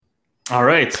All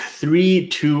right, three,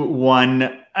 two,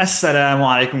 one. Assalamu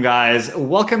alaikum, guys.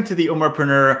 Welcome to the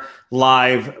Umarpreneur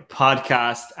Live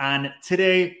podcast. And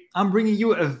today I'm bringing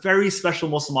you a very special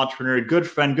Muslim entrepreneur, a good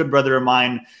friend, good brother of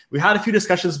mine. We had a few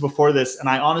discussions before this, and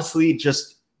I honestly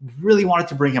just really wanted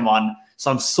to bring him on.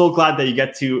 So I'm so glad that you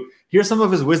get to hear some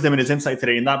of his wisdom and his insight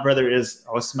today. And that brother is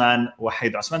Osman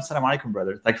Wahid. Osman, assalamu alaikum,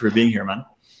 brother. Thank you for being here, man.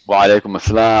 Wa alaikum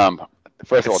assalam.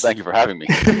 First of all, thank you for having me.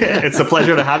 It's a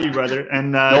pleasure to have you, brother.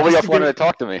 And nobody else wanted to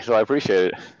talk to me, so I appreciate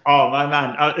it. Oh, my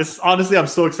man. It's honestly, I'm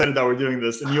so excited that we're doing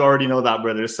this, and you already know that,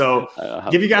 brother. So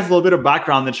give you guys a little bit of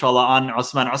background, inshallah, on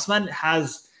Osman. Osman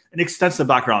has an extensive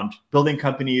background building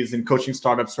companies and coaching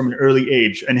startups from an early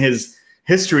age. And his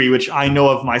history, which I know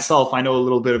of myself, I know a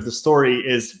little bit of the story,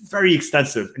 is very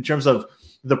extensive in terms of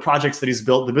the projects that he's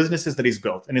built, the businesses that he's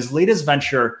built. And his latest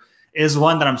venture is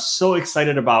one that I'm so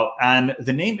excited about. And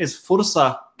the name is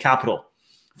Fursa Capital.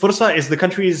 Fursa is the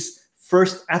country's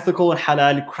first ethical and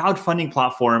halal crowdfunding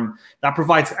platform that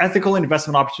provides ethical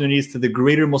investment opportunities to the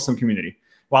greater Muslim community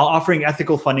while offering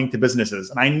ethical funding to businesses.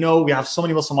 And I know we have so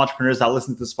many Muslim entrepreneurs that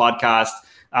listen to this podcast,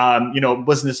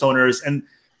 business owners. And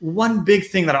one big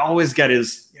thing that I always get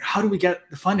is, how do we get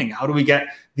the funding? How do we get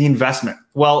the investment?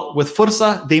 Well, with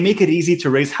Fursa, they make it easy to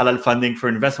raise halal funding for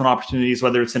investment opportunities,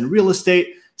 whether it's in real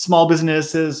estate, small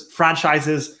businesses,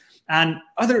 franchises, and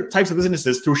other types of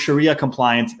businesses through Sharia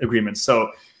compliant agreements. So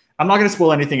I'm not going to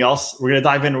spoil anything else. We're going to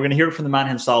dive in. We're going to hear it from the man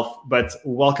himself. But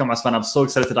welcome, Osman. I'm so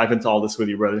excited to dive into all this with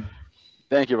you, brother.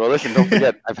 Thank you, bro. Listen, don't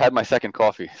forget, I've had my second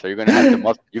coffee, so you're gonna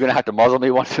have to muzzle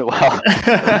me once in a while.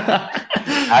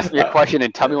 Ask me a question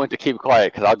and tell me when to keep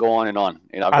quiet, because I'll go on and on.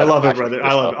 I love it, brother.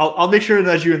 I love it. I'll make sure to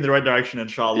nudge you in the right direction,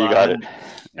 inshallah. You got it.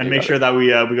 And make sure that we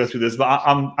go through this. But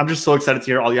I'm just so excited to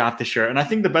hear all you have to share. And I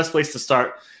think the best place to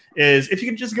start is if you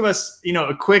can just give us,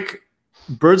 a quick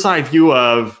bird's eye view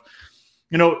of,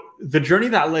 the journey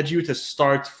that led you to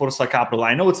start Fursa Capital.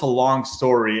 I know it's a long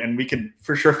story and we could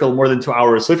for sure fill more than 2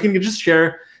 hours. So if you can just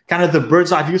share kind of the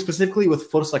bird's eye view specifically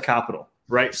with Fursa Capital,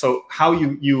 right? So how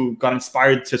you got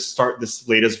inspired to start this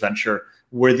latest venture,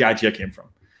 where the idea came from.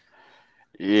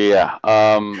 Yeah.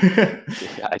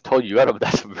 I told you,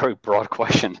 that's a very broad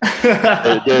question.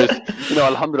 There's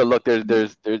alhamdulillah, look,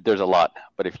 there's a lot.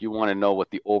 But if you want to know what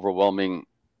the overwhelming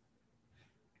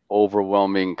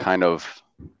kind of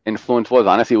influence was,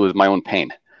 honestly, it was my own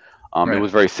pain. Right. It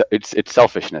was it's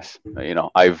selfishness.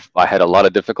 I had a lot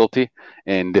of difficulty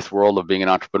in this world of being an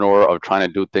entrepreneur, of trying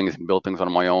to do things and build things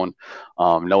on my own.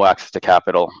 No access to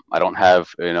capital. I don't have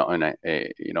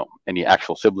any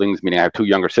actual siblings, meaning I have two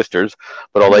younger sisters,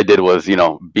 but all they did was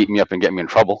beat me up and get me in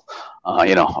trouble.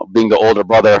 Being the older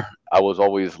brother, I was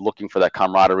always looking for that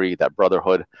camaraderie, that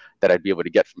brotherhood that I'd be able to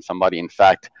get from somebody. In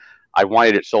fact, I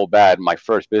wanted it so bad. My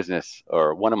first business,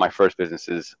 or one of my first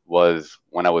businesses, was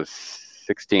when I was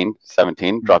 16,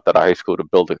 17, dropped out of high school to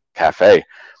build a cafe.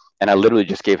 And I literally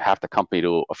just gave half the company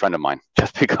to a friend of mine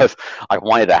just because I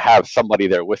wanted to have somebody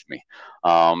there with me.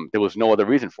 There was no other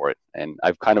reason for it. And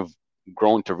I've kind of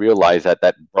grown to realize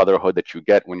that brotherhood that you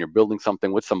get when you're building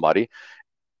something with somebody,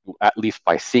 at least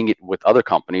by seeing it with other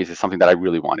companies, is something that I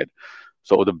really wanted.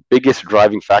 So the biggest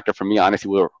driving factor for me, honestly,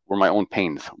 were my own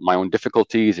pains, my own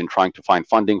difficulties in trying to find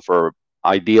funding for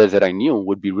ideas that I knew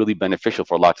would be really beneficial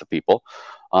for lots of people,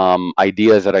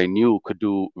 ideas that I knew could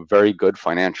do very good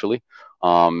financially,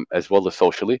 as well as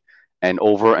socially, and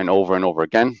over and over and over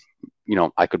again.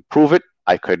 I could prove it.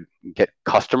 I could get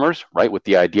customers, right, with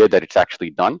the idea that it's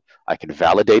actually done. I could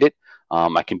validate it.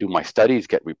 I can do my studies,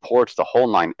 get reports, the whole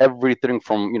nine, everything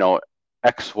from,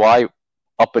 X, Y,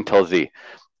 up until Z.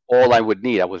 All I would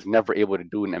need, I was never able to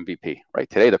do an MVP, right?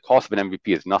 Today, the cost of an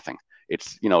MVP is nothing.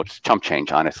 It's chump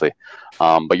change, honestly.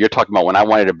 But you're talking about when I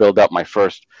wanted to build up my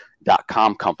first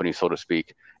 .com company, so to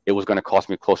speak, it was going to cost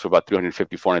me close to about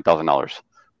 $350,000, $400,000,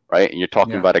 right? And you're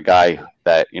talking about a guy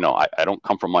that, I don't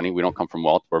come from money. We don't come from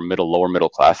wealth. We're lower middle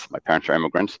class. My parents are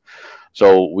immigrants.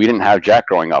 So we didn't have jack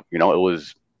growing up.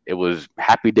 It was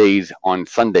happy days on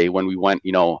Sunday when we went,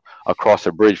 across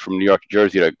a bridge from New York,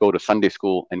 Jersey to go to Sunday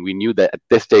school. And we knew that at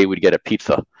this day we'd get a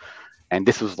pizza. And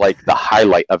this was like the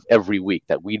highlight of every week,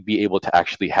 that we'd be able to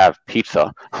actually have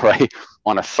pizza, right,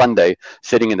 on a Sunday,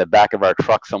 sitting in the back of our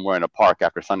truck somewhere in a park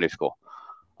after Sunday school.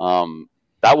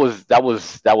 That was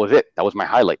it. That was my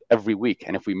highlight every week.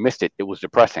 And if we missed it, it was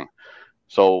depressing.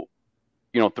 So,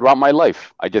 throughout my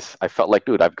life, I felt like,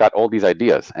 dude, I've got all these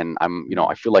ideas, and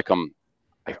I feel like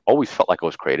I always felt like I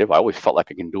was creative. I always felt like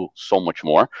I can do so much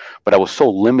more, but I was so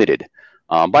limited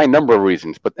by a number of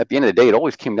reasons. But at the end of the day, it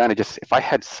always came down to just, if I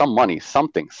had some money,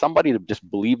 somebody to just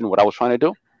believe in what I was trying to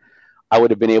do, I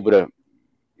would have been able to,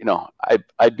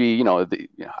 I'd be,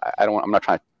 I'm not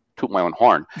trying to toot my own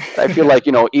horn. But I feel like,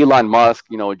 Elon Musk,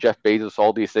 Jeff Bezos,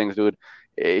 all these things, dude,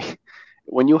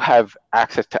 when you have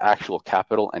access to actual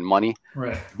capital and money,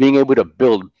 right, being able to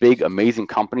build big, amazing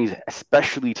companies,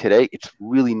 especially today, it's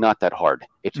really not that hard.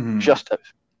 It's just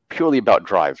purely about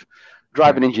drive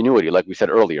and ingenuity, like we said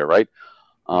earlier, right?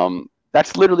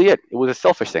 That's literally it. It was a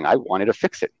selfish thing. I wanted to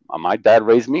fix it. My dad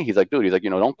raised me. He's like, dude, he's like,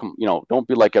 don't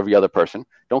be like every other person.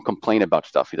 Don't complain about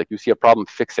stuff. He's like, you see a problem,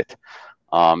 fix it.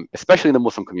 Especially in the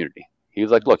Muslim community. He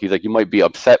was like, look, he's like, you might be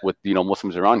upset with,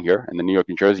 Muslims around here in the New York,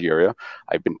 New Jersey area.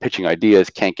 I've been pitching ideas,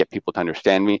 can't get people to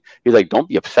understand me. He's like, don't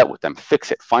be upset with them. Fix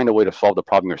it. Find a way to solve the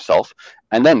problem yourself.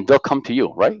 And then they'll come to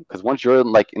you, right? Because once you're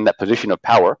in that position of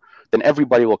power, then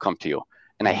everybody will come to you.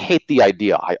 And I hate the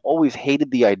idea. I always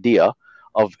hated the idea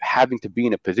of having to be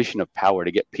in a position of power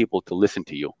to get people to listen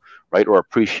to you, right? Or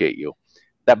appreciate you.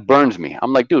 That burns me.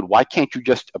 I'm like, dude, why can't you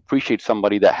just appreciate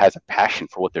somebody that has a passion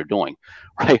for what they're doing,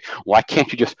 right? Why can't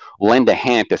you just lend a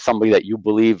hand to somebody that you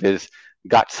believe has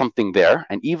got something there?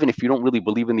 And even if you don't really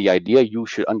believe in the idea, you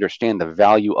should understand the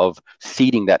value of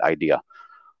seeding that idea.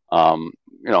 And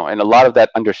a lot of that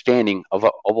understanding of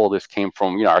all this came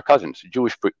from, our cousins,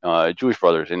 Jewish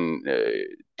brothers in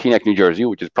Teaneck, New Jersey,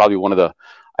 which is probably one of the,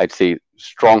 I'd say,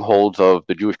 strongholds of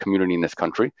the Jewish community in this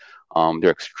country.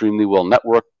 They're extremely well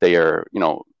networked. They are,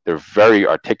 they're very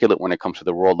articulate when it comes to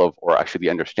the world of, or actually the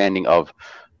understanding of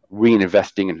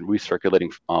reinvesting and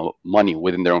recirculating money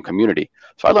within their own community.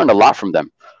 So I learned a lot from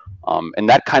them. And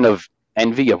that kind of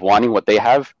envy of wanting what they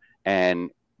have and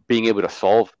being able to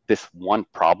solve this one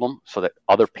problem so that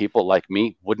other people like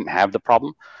me wouldn't have the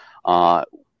problem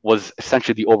was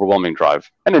essentially the overwhelming drive.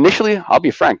 And initially, I'll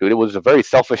be frank, dude, it was a very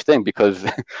selfish thing because,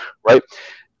 right,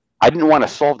 I didn't want to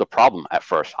solve the problem at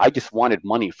first. I just wanted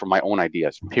money for my own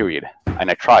ideas, period.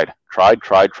 And I tried,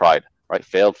 right?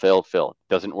 Failed.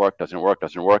 Doesn't work.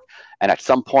 And at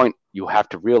some point, you have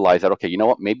to realize that, okay, you know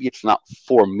what? Maybe it's not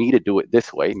for me to do it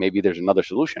this way. Maybe there's another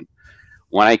solution.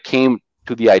 When I came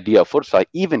to the idea of Fursai,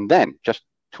 even then, just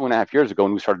 2.5 years ago,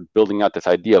 when we started building out this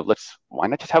idea of why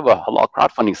not just have a halal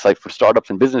crowdfunding site for startups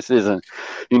and businesses and,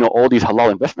 all these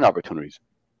halal investment opportunities.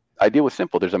 The idea was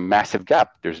simple. There's a massive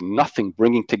gap. There's nothing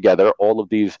bringing together all of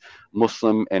these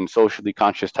Muslim and socially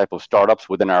conscious type of startups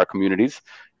within our communities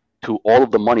to all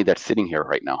of the money that's sitting here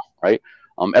right now, right?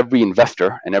 Every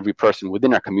investor and every person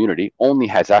within our community only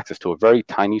has access to a very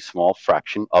tiny, small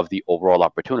fraction of the overall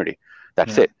opportunity.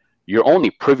 That's it. You're only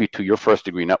privy to your first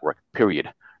degree network,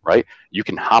 period, right? You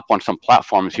can hop on some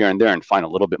platforms here and there and find a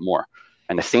little bit more.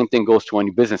 And the same thing goes to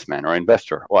any businessman or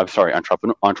investor,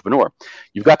 entrepreneur.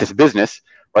 You've got this business,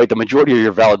 right? The majority of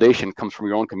your validation comes from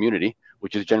your own community,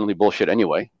 which is generally bullshit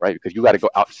anyway, right? Because you got to go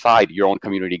outside your own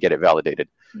community to get it validated.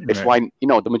 Right. It's why,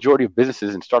 the majority of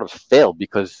businesses and startups fail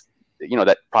because,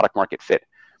 that product market fit.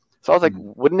 So I was like,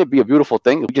 wouldn't it be a beautiful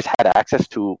thing if we just had access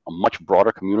to a much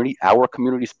broader community, our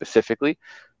community specifically,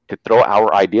 to throw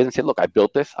our ideas and say, look, I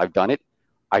built this, I've done it.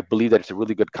 I believe that it's a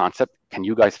really good concept. Can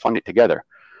you guys fund it together?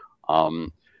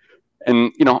 And,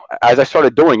 as I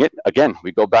started doing it, again,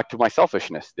 we go back to my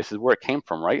selfishness. This is where it came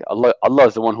from, right? Allah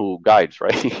is the one who guides,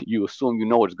 right? You assume you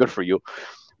know what's good for you.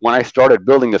 When I started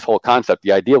building this whole concept,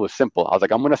 the idea was simple. I was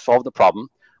like, I'm going to solve the problem.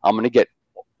 I'm going to get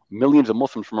millions of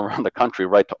Muslims from around the country,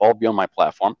 right, to all be on my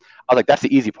platform. I was like, that's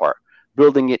the easy part.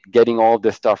 Building it, getting all of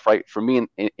this stuff, right? For me,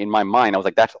 in my mind, I was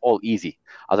like, that's all easy.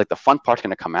 I was like, the fun part's going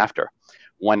to come after.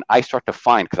 When I start to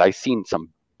find, because I've seen some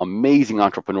amazing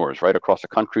entrepreneurs, right, across the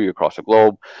country, across the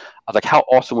globe. I was like, how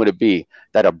awesome would it be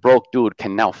that a broke dude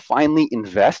can now finally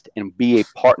invest and be a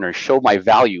partner, show my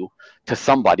value to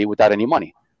somebody without any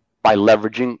money by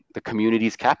leveraging the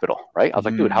community's capital, right? I was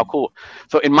like, dude, how cool.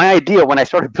 So in my idea, when I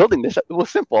started building this, it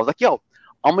was simple. I was like, yo,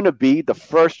 I'm going to be the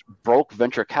first broke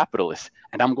venture capitalist,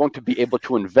 and I'm going to be able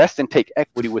to invest and take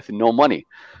equity with no money.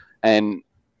 And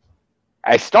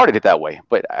I started it that way,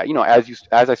 but as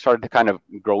I started to kind of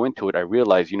grow into it, I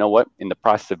realized, you know what? In the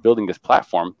process of building this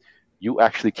platform, you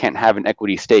actually can't have an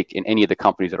equity stake in any of the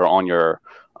companies that are on your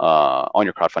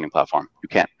crowdfunding platform. You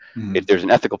can't. If there's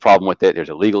an ethical problem with it, there's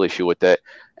a legal issue with it,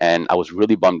 and I was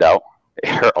really bummed out. It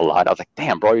hurt a lot. I was like,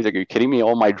 damn, bro, you're like, are you kidding me?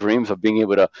 All my dreams of being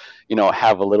able to,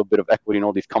 have a little bit of equity in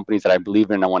all these companies that I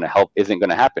believe in and I want to help isn't going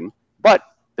to happen. But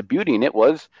the beauty in it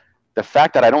was the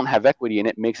fact that I don't have equity in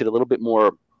it makes it a little bit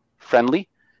more friendly.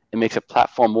 It makes a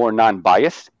platform more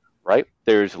non-biased, right?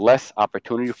 There's less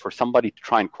opportunity for somebody to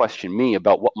try and question me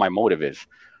about what my motive is,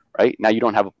 right? Now you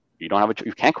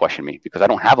can't question me because I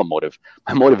don't have a motive.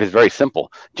 My motive is very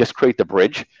simple. Just create the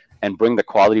bridge and bring the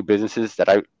quality businesses that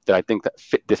I think that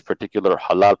fit this particular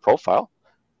halal profile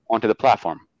onto the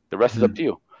platform. The rest is up to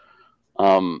you.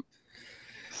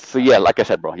 So yeah, like I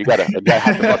said, bro, you gotta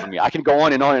have to love me. I can go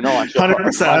on and on and on. 100%. I'm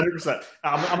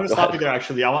going to stop you there.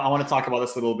 Actually, I want to talk about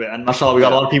this a little bit. And mashallah, we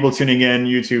got a lot of people tuning in,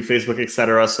 YouTube, Facebook,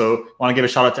 etc. So I want to give a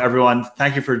shout out to everyone.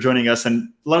 Thank you for joining us,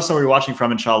 and let us know where you're watching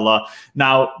from, inshallah.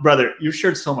 Now, brother, you've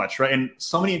shared so much, right, and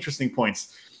so many interesting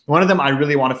points. One of them I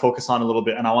really want to focus on a little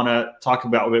bit, and I want to talk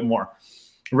about a bit more.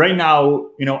 Right now,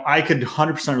 I could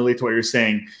 100% relate to what you're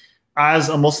saying. As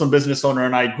a Muslim business owner,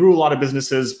 and I grew a lot of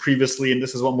businesses previously, and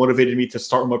this is what motivated me to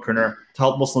start Remotepreneur, to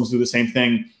help Muslims do the same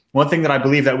thing. One thing that I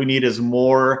believe that we need is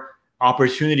more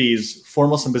opportunities for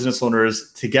Muslim business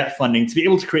owners to get funding, to be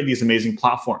able to create these amazing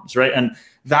platforms, right? And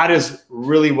that is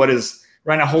really what is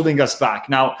right now holding us back.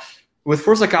 Now, with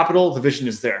Fursa Capital, the vision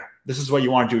is there. This is what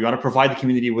you want to do. You want to provide the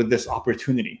community with this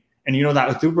opportunity. And you know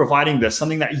that through providing this,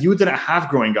 something that you didn't have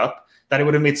growing up, that it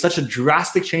would have made such a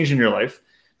drastic change in your life,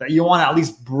 that you want to at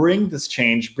least bring this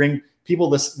change, bring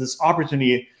people this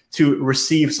opportunity to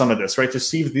receive some of this, right? To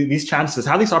receive these chances,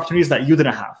 have these opportunities that you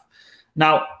didn't have.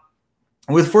 Now,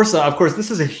 with Fursa, of course,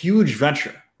 this is a huge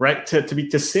venture, right?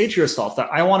 To say to yourself that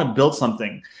I want to build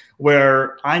something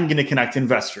where I'm going to connect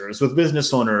investors with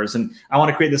business owners, and I want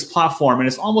to create this platform, and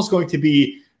it's almost going to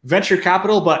be venture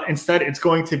capital, but instead it's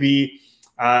going to be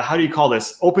how do you call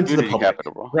this? Open to the public.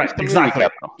 Capital, right, exactly.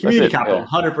 Community capital,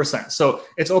 100%. So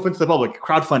it's open to the public,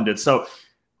 crowdfunded. So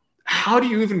how do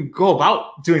you even go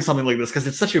about doing something like this? Because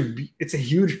it's a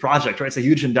huge project, right? It's a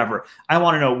huge endeavor. I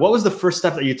want to know, what was the first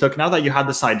step that you took? Now that you had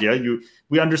this idea,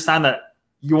 we understand that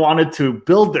you wanted to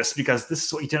build this because this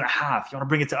is what you didn't have. You want to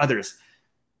bring it to others.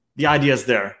 The idea is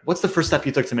there. What's the first step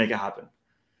you took to make it happen?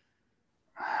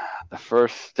 The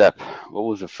first step. What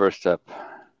was the first step?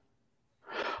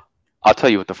 I'll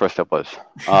tell you what the first step was.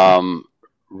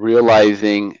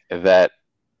 Realizing that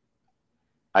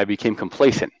I became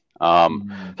complacent. So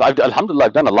alhamdulillah,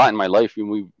 I've done a lot in my life.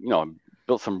 We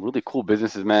built some really cool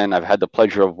businesses, man. I've had the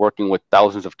pleasure of working with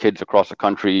thousands of kids across the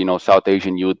country, South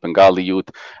Asian youth, Bengali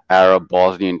youth, Arab,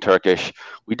 Bosnian, Turkish.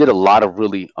 We did a lot of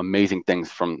really amazing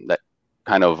things from that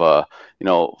kind of,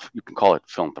 you can call it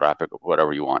philanthropic or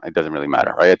whatever you want. It doesn't really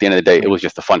matter, right? At the end of the day, it was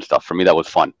just the fun stuff. For me, that was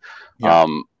fun. Yeah.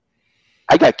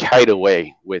 I got carried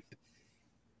away with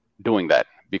doing that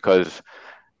because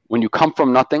when you come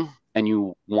from nothing and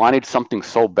you wanted something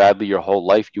so badly your whole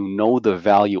life, the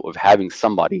value of having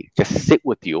somebody just sit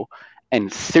with you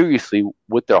and seriously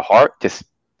with their heart just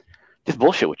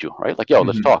bullshit with you, right? Like, yo,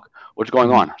 let's talk. What's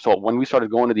going on? So when we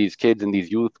started going to these kids and these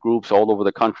youth groups all over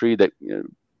the country, that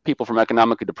people from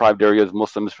economically deprived areas,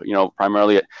 Muslims,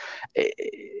 primarily,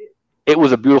 it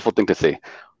was a beautiful thing to see.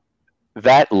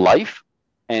 That life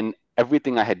and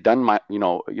everything I had done, my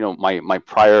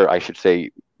prior, I should say,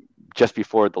 just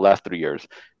before the last 3 years,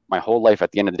 my whole life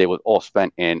at the end of the day was all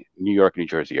spent in New York, New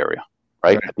Jersey area,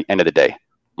 right? At the end of the day,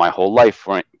 my whole life,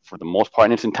 for the most part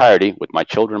in its entirety, with my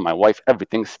children, my wife,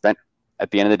 everything spent at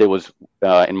the end of the day was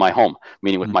in my home,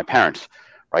 meaning with my parents,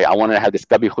 right? I wanted to have this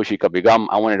kabhi khushi kabhi gum.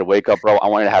 I wanted to wake up, bro. I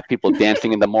wanted to have people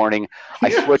dancing in the morning. I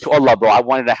swear to Allah, bro, I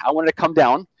wanted to come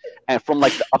down and from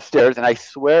like the upstairs, and I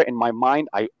swear in my mind,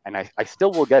 I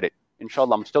still will get it.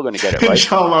 Inshallah, I'm still going to get it, right?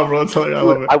 Inshallah, bro. I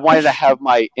love it. I wanted to have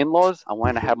my in-laws. I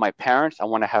wanted to have my parents. I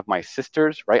want to have my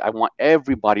sisters, right? I want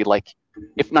everybody, like,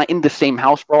 if not in the same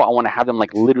house, bro, I want to have them,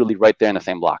 like, literally right there in the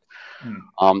same block.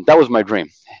 That was my dream.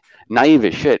 Naive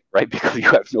as shit, right? Because you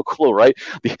have no clue, right?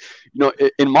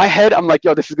 In my head, I'm like,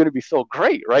 yo, this is going to be so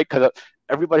great, right? Because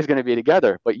everybody's going to be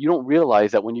together. But you don't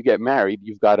realize that when you get married,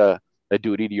 you've got a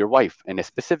duty to your wife, and a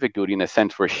specific duty in a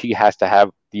sense where she has to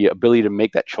have the ability to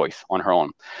make that choice on her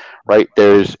own, right?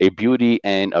 There's a beauty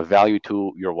and a value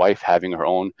to your wife having her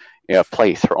own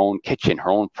place, her own kitchen, her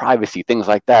own privacy, things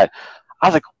like that. I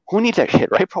was like, who needs that shit,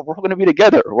 right? Bro, we're all going to be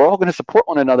together. We're all going to support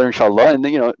one another, inshallah,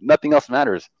 and nothing else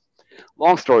matters.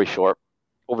 Long story short,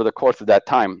 over the course of that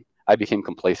time, I became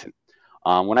complacent.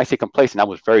 When I say complacent, I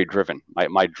was very driven.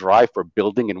 My drive for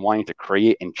building and wanting to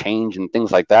create and change and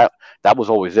things like that was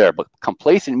always there. But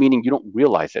complacent meaning you don't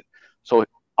realize it. So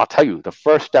I'll tell you, the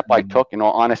first step I took, in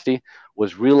all honesty,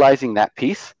 was realizing that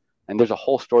piece. And there's a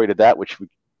whole story to that, which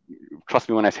trust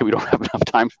me when I say we don't have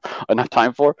enough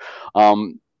time for.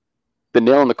 The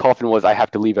nail in the coffin was I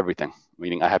have to leave everything,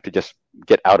 meaning I have to just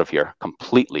get out of here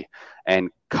completely and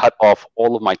cut off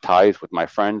all of my ties with my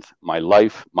friends, my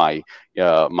life, my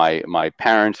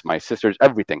parents, my sisters,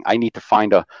 everything. I need to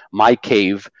find my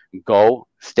cave, go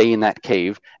stay in that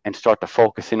cave and start to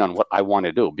focus in on what I want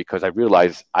to do, because I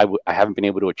realize I haven't been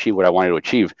able to achieve what I wanted to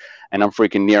achieve. And I'm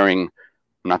freaking nearing,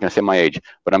 I'm not going to say my age,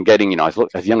 but I'm getting,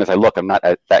 as young as I look, I'm not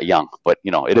that young, but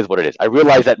it is what it is. I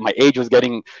realized that my age is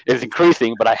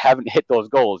increasing, but I haven't hit those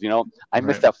goals. I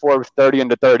missed that 4:30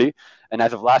 under 30. And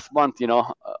as of last month,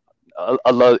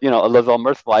 Allah, Allah's all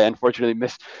merciful. I unfortunately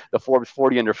missed the Forbes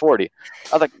 40 under 40. I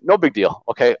was like, no big deal.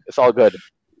 Okay, it's all good.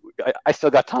 I still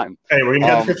got time. Hey, we're gonna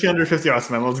get 50 under 50,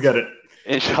 Osman. Let's get it.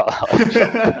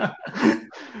 Inshallah.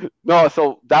 No,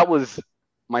 so that was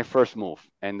my first move,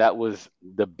 and that was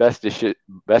the best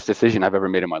decision I've ever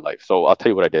made in my life. So I'll tell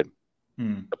you what I did.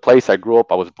 The place I grew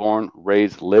up, I was born,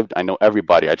 raised, lived. I know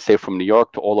everybody. I'd say from New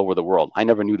York to all over the world. I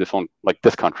never knew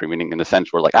this country, meaning in the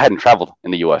sense where like I hadn't traveled in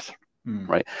the U.S.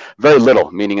 Right? Very little,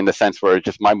 meaning in the sense where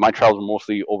just my travels were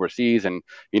mostly overseas and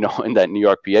in that New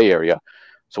York, PA area.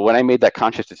 So when I made that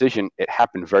conscious decision, it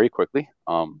happened very quickly.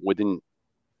 Within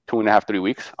 2.5, 3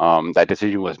 weeks, that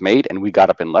decision was made, and we got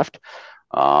up and left.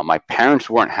 My parents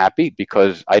weren't happy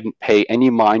because I didn't pay any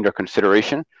mind or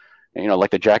consideration.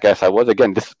 Like the jackass I was.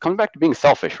 Again, this comes back to being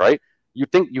selfish, right? You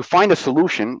think you find a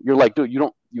solution, you're like, dude,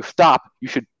 you stop. You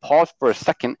should pause for a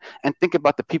second and think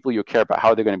about the people you care about,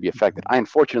 how they're going to be affected. I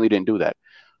unfortunately didn't do that.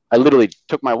 I literally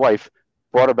took my wife,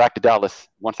 brought her back to Dallas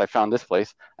once I found this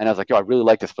place, and I was like, yo, I really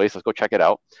like this place. Let's go check it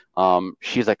out.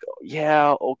 She's like,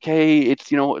 yeah, okay.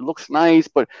 It's, it looks nice,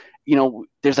 but,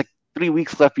 there's like 3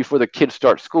 weeks left before the kids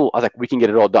start school. I was like, we can get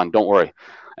it all done. Don't worry.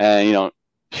 And,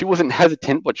 she wasn't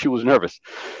hesitant, but she was nervous.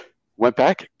 Went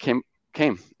back, came.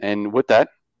 And with that,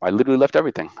 I literally left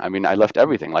everything. I mean, I left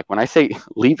everything. Like when I say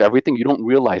leave everything, you don't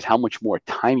realize how much more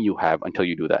time you have until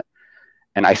you do that.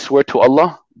 And I swear to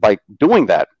Allah, by doing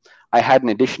that, I had an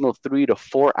additional 3 to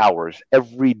 4 hours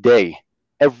every day.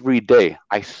 Every day.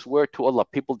 I swear to Allah,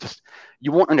 people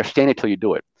you won't understand it till you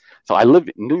do it. So I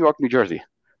lived in New York, New Jersey.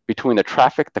 Between the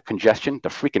traffic, the congestion, the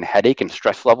freaking headache and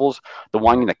stress levels, the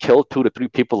wanting to kill 2 to 3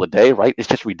 people a day, right? It's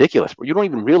just ridiculous. But you don't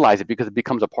even realize it because it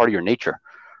becomes a part of your nature,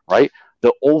 right?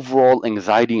 The overall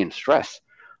anxiety and stress.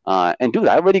 And dude,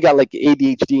 I already got like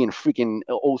ADHD and freaking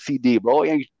OCD, bro.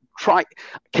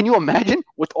 Can you imagine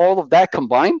with all of that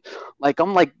combined? Like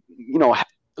I'm like,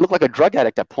 look like a drug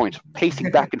addict at points,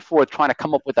 pacing back and forth, trying to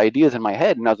come up with ideas in my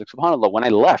head. And I was like, subhanAllah, when I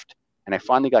left and I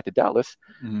finally got to Dallas,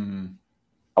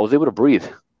 I was able to breathe.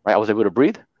 Right, I was able to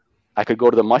breathe. I could go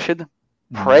to the masjid,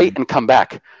 pray, and come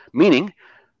back. Meaning,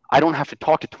 I don't have to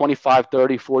talk to 25,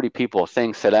 30, 40 people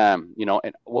saying salam.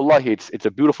 And wallahi, it's a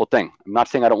beautiful thing. I'm not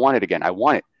saying I don't want it again. I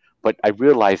want it. But I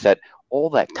realized that all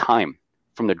that time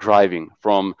from the driving,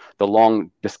 from the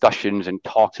long discussions and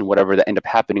talks and whatever that end up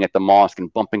happening at the mosque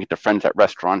and bumping into friends at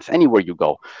restaurants, anywhere you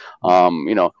go,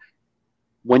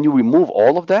 when you remove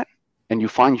all of that and you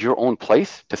find your own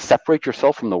place to separate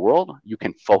yourself from the world, you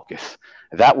can focus.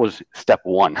 That was step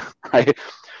one, right?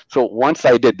 So once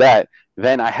I did that,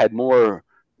 then I had more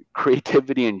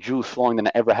creativity and juice flowing than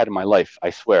I ever had in my life, I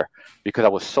swear, because I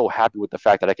was so happy with the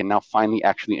fact that I can now finally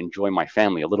actually enjoy my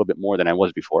family a little bit more than I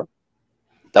was before.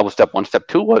 That was step one. Step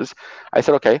two was, I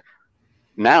said, okay,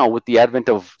 now with the advent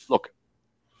of, look,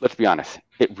 let's be honest,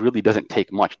 it really doesn't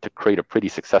take much to create a pretty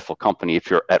successful company if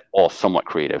you're at all somewhat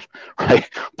creative, right?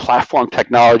 Platform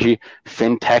technology,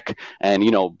 fintech, and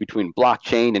between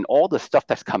blockchain and all the stuff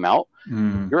that's come out,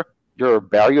 you're a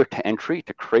barrier to entry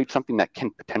to create something that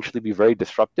can potentially be very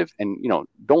disruptive. And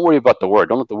don't worry about the word.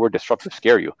 Don't let the word disruptive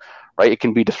scare you, right? It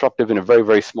can be disruptive in a very,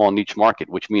 very small niche market,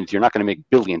 which means you're not going to make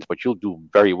billions, but you'll do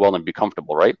very well and be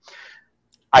comfortable, right?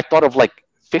 I thought of like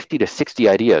 50 to 60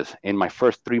 ideas in my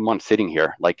first 3 months sitting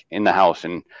here, like in the house.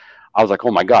 And I was like,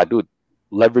 oh my God, dude,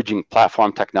 leveraging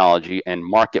platform technology and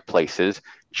marketplaces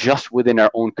just within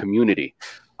our own community.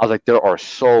 I was like, there are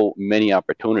so many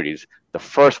opportunities. The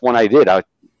first one I did, I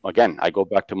go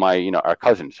back to my, our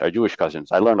cousins, our Jewish cousins.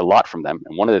 I learned a lot from them.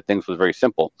 And one of the things was very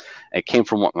simple. It came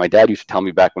from what my dad used to tell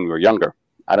me back when we were younger.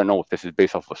 I don't know if this is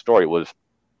based off of a story. It was,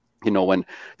 when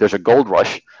there's a gold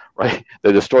rush, right?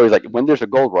 The story is like, when there's a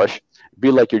gold rush, be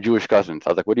like your Jewish cousins. I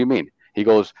was like, what do you mean? He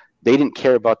goes, they didn't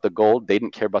care about the gold. They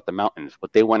didn't care about the mountains.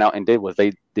 What they went out and did was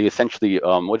they essentially,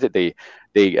 they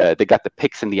got the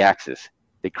picks and the axes.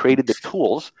 They created the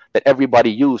tools that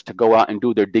everybody used to go out and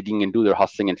do their digging and do their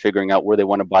hustling and figuring out where they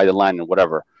want to buy the land and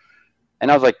whatever.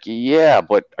 And I was like, yeah,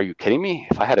 but are you kidding me?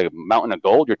 If I had a mountain of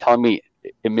gold, you're telling me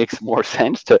it makes more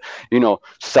sense to,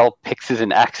 sell picks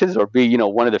and axes or be,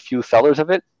 one of the few sellers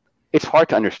of it? It's hard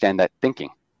to understand that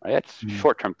thinking. Right? That's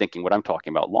short-term thinking, what I'm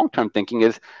talking about. Long-term thinking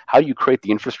is how do you create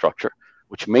the infrastructure,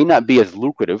 which may not be as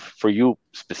lucrative for you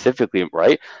specifically,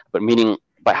 right? But meaning,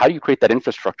 by how do you create that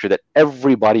infrastructure that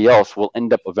everybody else will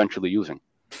end up eventually using?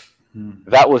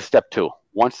 That was step two.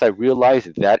 Once I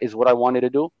realized that is what I wanted to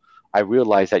do, I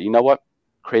realized that,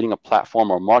 creating a platform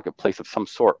or marketplace of some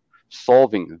sort,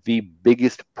 solving the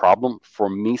biggest problem for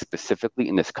me specifically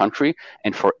in this country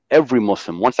and for every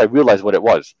Muslim, once I realized what it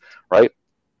was, right,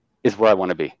 is where I want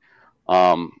to be.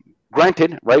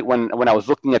 Granted, right, when I was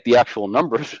looking at the actual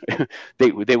numbers,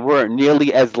 they weren't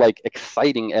nearly as like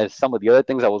exciting as some of the other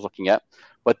things I was looking at.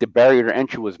 But the barrier to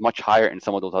entry was much higher in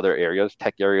some of those other areas,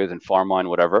 tech areas and pharma and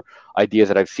whatever. Ideas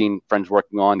that I've seen friends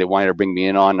working on, they wanted to bring me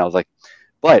in on. And I was like,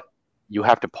 but you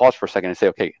have to pause for a second and say,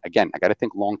 okay, again, I got to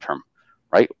think long term,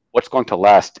 right? What's going to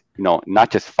last,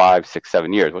 not just 5, 6,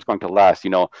 7 years, what's going to last,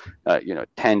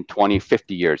 10, 20,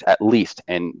 50 years at least,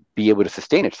 and be able to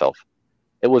sustain itself.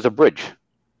 It was a bridge.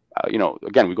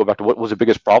 Again, we go back to what was the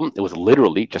biggest problem. It was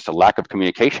literally just a lack of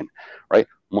communication, right?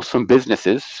 Muslim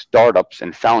businesses, startups,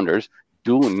 and founders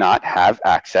do not have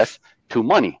access to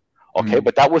money. Okay,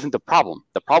 but that wasn't the problem.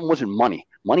 The problem wasn't money.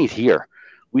 Money's here.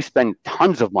 We spend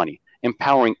tons of money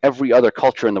empowering every other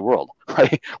culture in the world,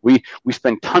 right? We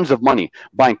spend tons of money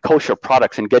buying kosher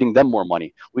products and getting them more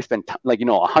money. We spend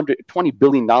 $120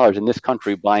 billion in this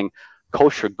country buying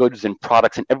kosher goods and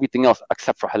products and everything else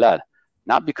except for halal.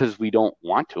 Not because we don't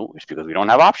want to, it's because we don't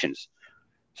have options.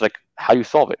 It's like, how do you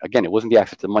solve it? Again, it wasn't the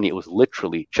access to money. It was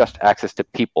literally just access to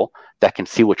people that can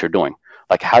see what you're doing.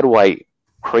 Like, how do I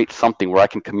create something where I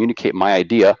can communicate my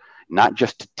idea, not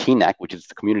just to TNAC, which is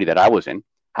the community that I was in?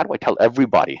 How do I tell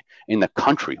everybody in the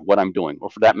country what I'm doing, or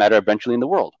for that matter, eventually in the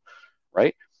world,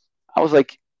 right? I was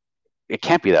like, it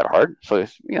can't be that hard. So,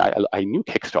 I knew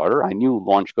Kickstarter, I knew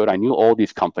LaunchGood, I knew all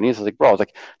these companies. I was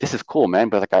like, this is cool, man.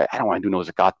 But like, I don't want to do no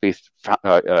Zakat-based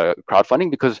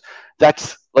crowdfunding, because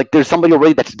that's like, there's somebody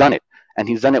already that's done it, and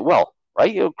he's done it well,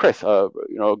 right? Chris from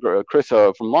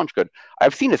LaunchGood.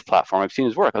 I've seen his platform, I've seen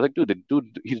his work. I was like,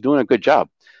 dude, he's doing a good job.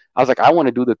 I was like, I want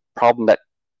to do the problem that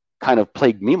kind of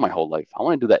plagued me my whole life. I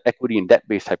want to do that equity and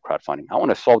debt-based type crowdfunding. I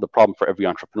want to solve the problem for every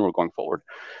entrepreneur going forward.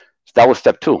 So that was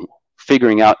step 2.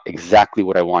 Figuring out exactly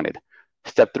what I wanted.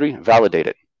 Step 3, validate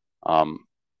it.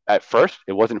 At first,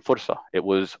 it wasn't Fursa. It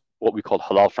was what we called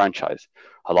halal franchise.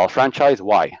 Halal franchise,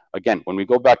 why? Again, when we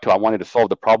go back to I wanted to solve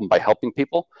the problem by helping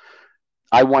people,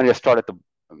 I wanted to start at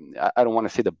I don't want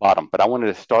to say the bottom, but I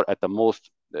wanted to start at the most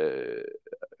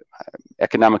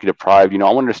economically deprived.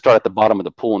 I wanted to start at the bottom of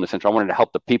the pool in the sense. I wanted to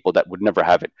help the people that would never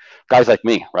have it. Guys like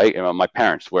me, right? My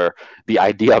parents, where the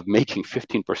idea of making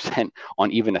 15%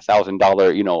 on even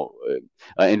 $1,000,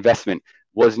 investment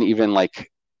wasn't even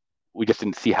like, we just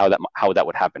didn't see how that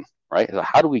would happen, right? So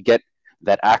how do we get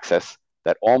that access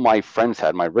that all my friends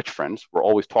had? My rich friends were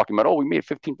always talking about, oh, we made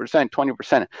 15%,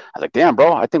 20%. I was like, damn,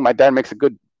 bro, I think my dad makes a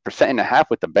good 1.5%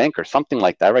 with the bank or something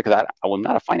like that, right? Because I was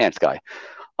not a finance guy.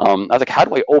 I was like, how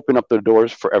do I open up the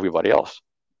doors for everybody else?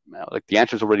 Like, the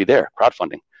answer's already there,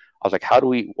 crowdfunding. I was like,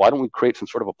 why don't we create some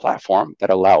sort of a platform that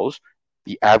allows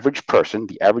the average person,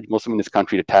 the average Muslim in this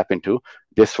country, to tap into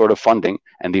this sort of funding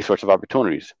and these sorts of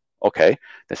opportunities? Okay.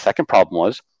 The second problem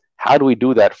was, how do we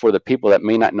do that for the people that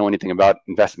may not know anything about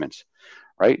investments,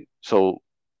 right? So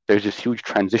there's this huge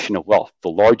transition of wealth, the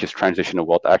largest transition of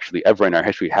wealth actually ever in our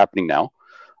history happening now.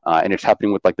 And it's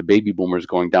happening with like the baby boomers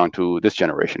going down to this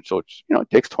generation. So it's, it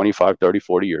takes 25, 30,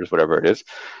 40 years, whatever it is.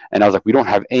 And I was like, we don't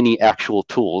have any actual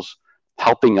tools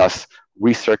helping us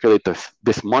recirculate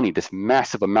this money, this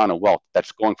massive amount of wealth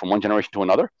that's going from one generation to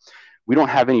another. We don't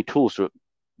have any tools to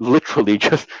literally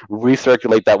just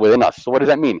recirculate that within us. So what does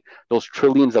that mean? Those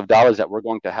trillions of dollars that we're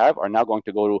going to have are now going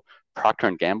to go to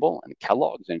Procter & Gamble and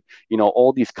Kellogg's and,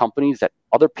 all these companies that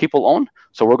other people own.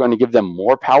 So we're going to give them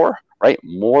more power, right?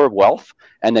 More wealth.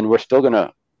 And then we're still going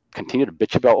to continue to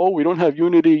bitch about, oh, we don't have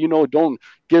unity, don't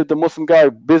give the Muslim guy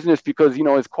business because,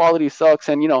 his quality sucks.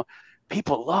 And,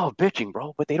 people love bitching,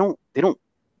 bro, but they don't,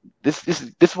 this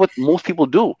is what most people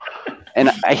do.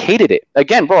 And I hated it.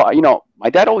 Again, bro, my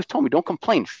dad always told me, don't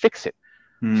complain, fix it.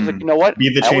 So like, you know what? Be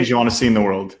the change you want to see in the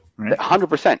world. Right?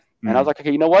 100%. And I was like,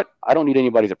 okay, you know what? I don't need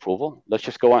anybody's approval. Let's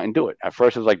just go out and do it. At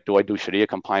first, it was like, do I do Sharia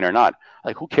compliant or not?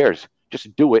 Like, who cares?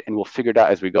 Just do it, and we'll figure it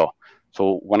out as we go.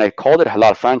 So when I called it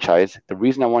halal franchise, the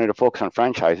reason I wanted to focus on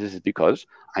franchises is because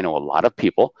I know a lot of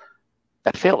people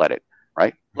that fail at it,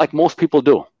 right? Like most people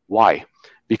do. Why?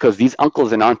 Because these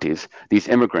uncles and aunties, these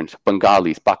immigrants,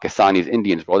 Bengalis, Pakistanis,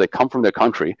 Indians, bro, they come from their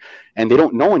country and they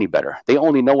don't know any better. They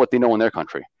only know what they know in their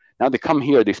country. Now they come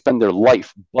here, they spend their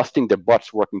life busting their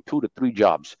butts, working 2 to 3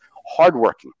 jobs,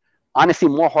 hardworking. Honestly,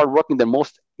 more hardworking than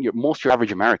most your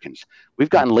average Americans. We've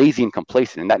gotten lazy and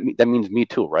complacent, and that means me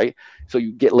too, right? So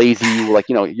you get lazy,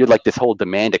 you're like this whole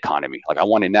demand economy. Like, I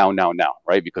want it now,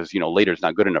 right? Because later is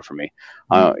not good enough for me.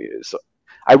 So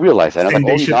I realized that. Same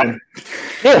day shipping.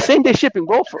 Same day shipping,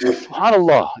 bro.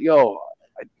 SubhanAllah,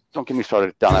 don't get me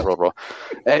started down that road, bro.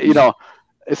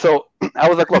 So I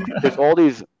was like, look, there's all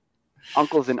these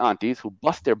uncles and aunties who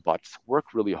bust their butts,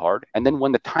 work really hard, and then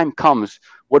when the time comes,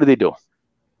 what do?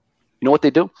 You know what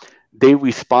they do? They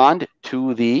respond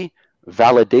to the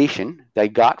validation they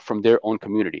got from their own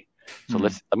community. So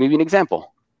let me give you an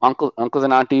example. Uncles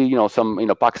and auntie, some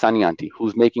Pakistani auntie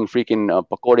who's making freaking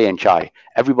pakode and chai.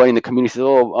 Everybody in the community says,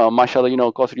 "Oh, mashallah,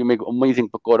 Kausar, you make amazing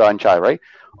pakoda and chai, right?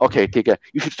 Okay,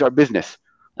 you should start business."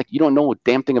 Like, you don't know a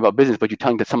damn thing about business, but you're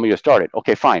telling that somebody to start it.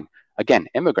 Okay, fine. Again,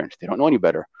 immigrants, they don't know any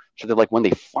better. So they're like, when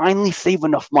they finally save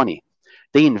enough money,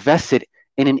 they invest it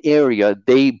in an area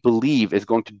they believe is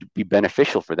going to be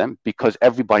beneficial for them because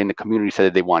everybody in the community said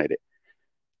that they wanted it.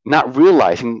 Not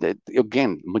realizing that,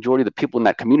 again, majority of the people in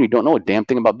that community don't know a damn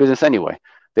thing about business anyway.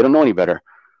 They don't know any better.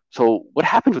 So what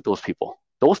happens with those people?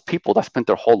 Those people that spent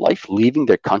their whole life leaving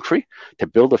their country to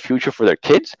build a future for their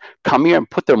kids come here and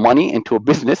put their money into a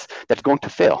business that's going to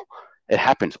fail. It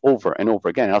happens over and over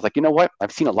again. And I was like, you know what?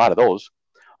 I've seen a lot of those.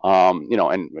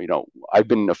 I've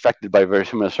been affected by very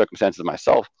similar circumstances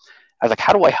myself. I was like,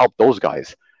 how do I help those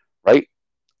guys? Right?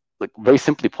 Like, very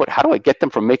simply put, how do I get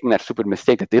them from making that stupid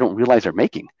mistake that they don't realize they're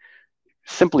making?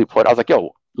 Simply put, I was like,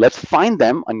 yo, let's find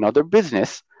them another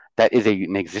business that is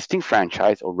an existing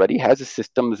franchise, already has the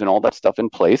systems and all that stuff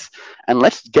in place, and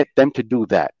let's get them to do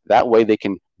that. That way they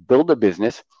can build a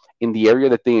business in the area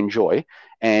that they enjoy,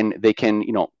 and they can,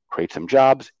 create some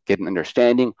jobs, get an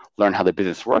understanding, learn how the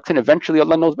business works, and eventually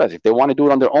Allah knows best. If they want to do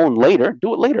it on their own later,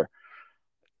 do it later.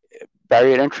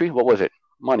 Barrier to entry, what was it?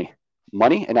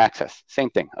 Money and access, same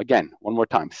thing. Again, one more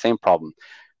time, same problem.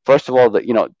 First of all,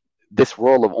 this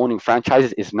world of owning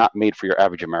franchises is not made for your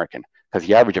average American, because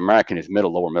the average American is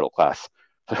lower middle class.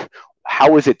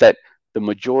 How is it that the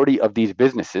majority of these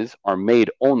businesses are made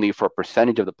only for a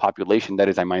percentage of the population that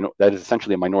is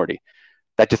essentially a minority?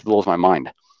 That just blows my mind.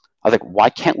 I was like, why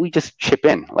can't we just chip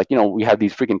in? Like, we have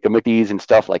these freaking committees and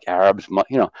stuff like Arabs,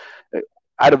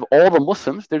 out of all the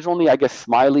Muslims, there's only, I guess,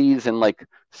 Smileys and like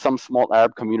some small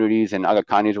Arab communities and Aga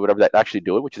Khanis or whatever that actually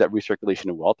do it, which is that recirculation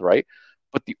of wealth, right?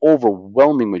 But the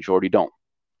overwhelming majority don't.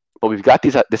 But we've got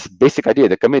this basic idea,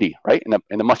 the committee, right?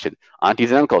 In the masjid,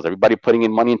 aunties and uncles, everybody putting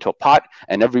in money into a pot,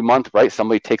 and every month, right,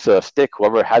 somebody takes a stick,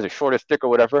 whoever has a shortest stick or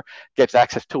whatever, gets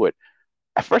access to it.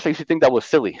 At first, I used to think that was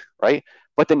silly, right?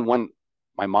 But then when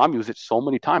my mom used it so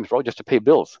many times, bro, just to pay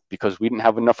bills because we didn't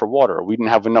have enough for water, or we didn't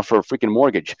have enough for a freaking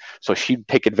mortgage. So she'd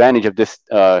take advantage of this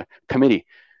committee.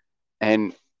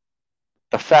 And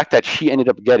the fact that she ended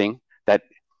up getting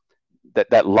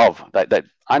that love, that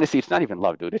honestly, it's not even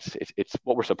love, dude. It's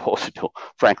what we're supposed to do,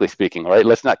 frankly speaking. All right,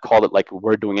 let's not call it like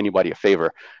we're doing anybody a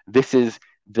favor. This is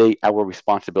our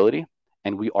responsibility,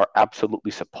 and we are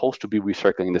absolutely supposed to be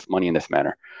recirculating this money in this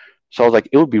manner. So I was like,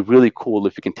 it would be really cool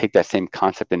if we can take that same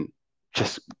concept and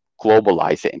just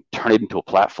globalize it and turn it into a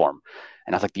platform.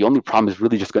 And I was like, the only problem is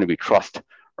really just going to be trust,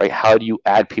 right? How do you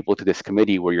add people to this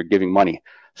committee where you're giving money?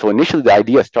 So initially the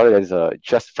idea started as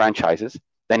just franchises.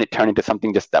 Then it turned into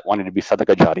something just that wanted to be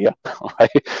Sadaqah Jariyah, right?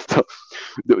 So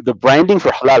the branding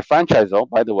for Halal franchise, though,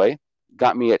 by the way,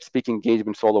 got me at speaking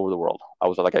engagements all over the world. I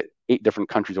was like at 8 different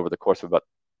countries over the course of about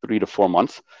 3 to 4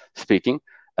 months speaking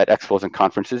at expos and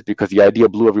conferences, because the idea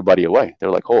blew everybody away.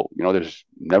 They're like, oh, there's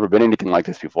never been anything like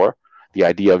this before. The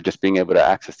idea of just being able to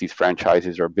access these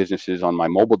franchises or businesses on my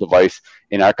mobile device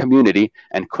in our community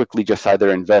and quickly just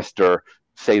either invest or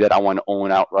say that I want to own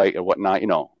outright or whatnot. I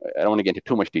don't want to get into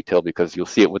too much detail because you'll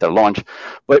see it with our launch.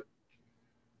 But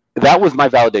that was my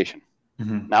validation.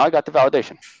 Mm-hmm. Now I got the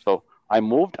validation. So I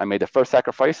moved. I made the first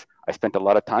sacrifice. I spent a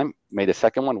lot of time, made the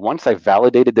second one. Once I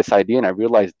validated this idea and I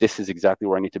realized this is exactly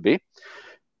where I need to be.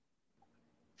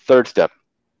 Third step,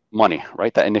 money,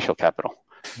 right? That initial capital.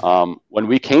 When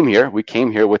we came here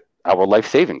with our life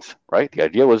savings, right? The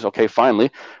idea was, okay, finally,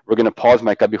 we're going to pause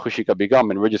my Kabhi Khushi Kabhi Gham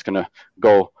and we're just going to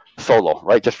go solo,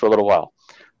 right? Just for a little while.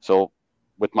 So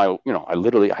with my,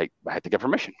 I had to get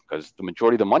permission because the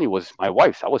majority of the money was my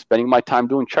wife's. I was spending my time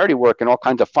doing charity work and all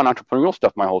kinds of fun entrepreneurial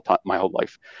stuff my whole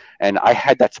life. And I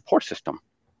had that support system.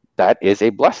 That is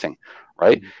a blessing.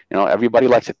 Right? Everybody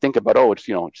likes to think about,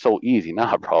 it's so easy.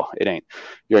 Nah, bro, it ain't.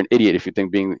 You're an idiot if you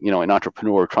think being, an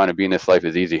entrepreneur trying to be in this life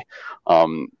is easy.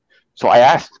 So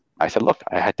I said, look,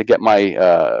 I had to get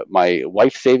my my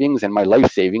wife's savings and my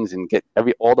life savings and get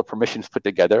all the permissions put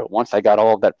together. Once I got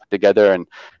all of that put together, and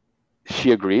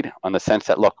she agreed on the sense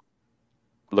that, look,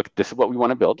 this is what we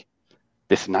want to build.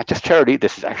 This is not just charity.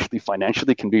 This is actually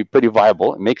financially can be pretty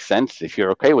viable. It makes sense if you're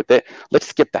okay with it. Let's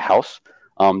skip the house.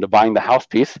 The buying the house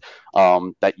piece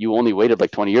that you only waited like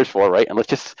 20 years for, right? And let's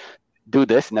just do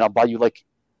this, and then I'll buy you like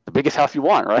the biggest house you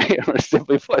want, right? Or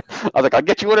simply put, I was like, I'll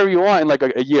get you whatever you want in like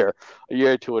a year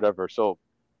or two, whatever. So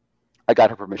I got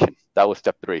her permission. That was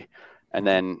step 3. And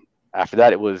then after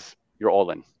that, it was you're all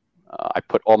in. I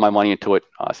put all my money into it.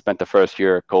 Spent the first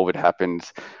year. COVID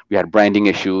happens. We had branding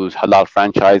issues. Halal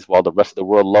franchise, while the rest of the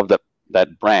world loved that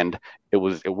that brand. It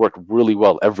worked really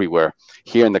well everywhere.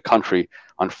 Here in the country,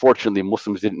 unfortunately,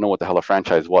 Muslims didn't know what the hell a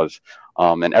franchise was.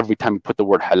 And every time you put the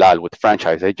word halal with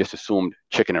franchise, they just assumed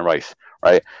chicken and rice,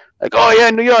 right? Like, oh yeah,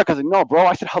 New York. I was like, no, bro,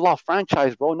 I said halal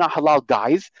franchise, bro, not halal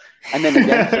guys. And then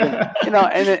again,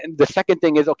 and then the second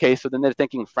thing is, okay, so then they're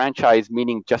thinking franchise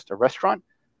meaning just a restaurant.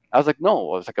 I was like,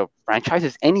 no, I was like, a franchise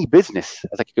is any business. I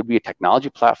was like, it could be a technology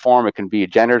platform, it can be a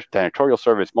janitorial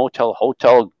service, motel,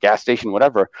 hotel, gas station,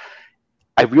 whatever.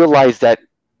 I realized that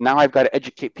now I've got to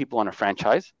educate people on a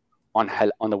franchise, on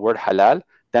the word halal.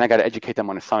 Then I got to educate them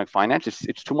on Islamic finance.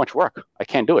 It's too much work. I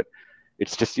can't do it.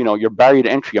 It's just, your barrier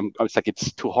to entry. It's like,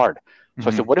 it's too hard. So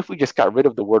I said, what if we just got rid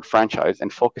of the word franchise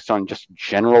and focused on just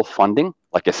general funding,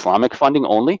 like Islamic funding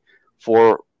only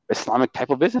for Islamic type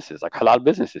of businesses, like halal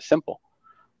businesses, simple.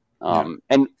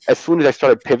 And as soon as I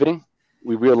started pivoting,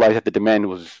 we realized that the demand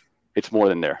it's more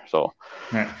than there. So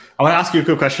yeah. I want to ask you a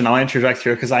quick question. I want to interject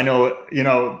here because I know,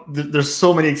 there's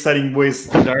so many exciting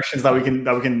directions that we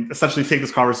can essentially take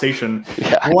this conversation.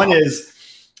 Yeah, one is,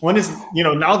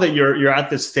 now that you're at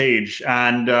this stage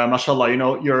and mashallah,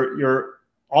 you're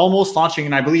almost launching.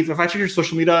 And I believe if I check your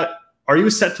social media, are you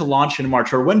set to launch in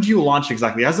March, or when do you launch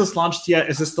exactly? Has this launched yet?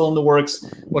 Is this still in the works?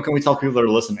 What can we tell people that are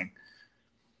listening?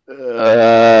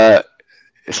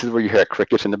 This is where you hear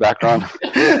crickets in the background.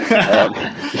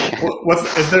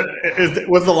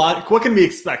 What can we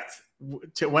expect?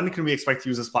 When can we expect to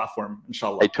use this platform?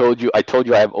 Inshallah. I told you I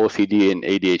have OCD and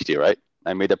ADHD, right?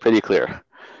 I made that pretty clear.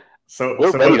 So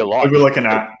we're ready to launch. What are we looking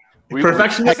at?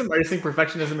 Perfectionism? Are you saying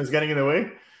perfectionism is getting in the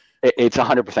way? It's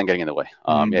 100% getting in the way.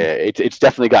 It's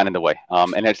definitely gotten in the way.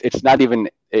 And it's not even.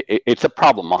 It's a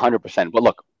problem, 100%. But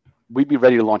look, we'd be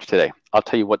ready to launch today. I'll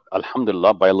tell you what,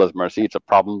 alhamdulillah, by Allah's mercy, it's a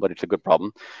problem, but it's a good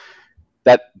problem.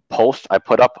 That post I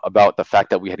put up about the fact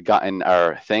that we had gotten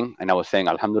our thing, and I was saying,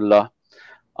 alhamdulillah,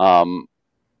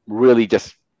 really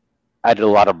just added a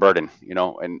lot of burden,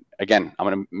 and again, I'm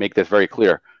going to make this very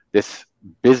clear. This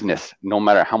business, no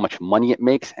matter how much money it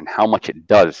makes and how much it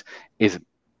does,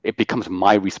 it becomes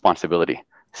my responsibility,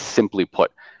 simply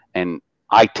put. And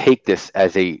I take this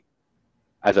as a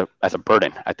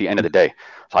burden at the end of the day.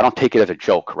 So I don't take it as a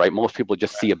joke, right? Most people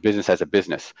just see a business as a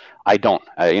business. I don't.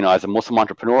 As a Muslim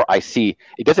entrepreneur, I see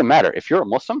it doesn't matter if you're a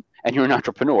Muslim and you're an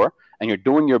entrepreneur and you're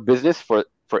doing your business for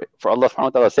Allah subhanahu wa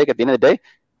ta'ala's sake. At the end of the day,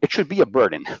 it should be a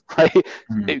burden, right?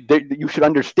 You should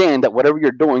understand that whatever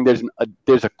you're doing, there's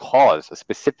a cause, a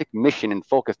specific mission and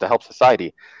focus to help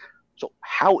society. So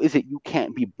how is it you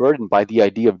can't be burdened by the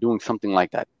idea of doing something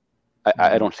like that?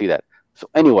 I don't see that. So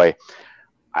anyway,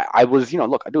 I was,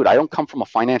 look, dude, I don't come from a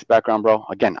finance background, bro.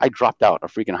 Again, I dropped out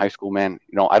of freaking high school, man.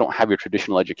 I don't have your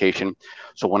traditional education.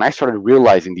 So when I started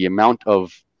realizing the amount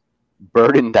of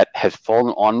burden that has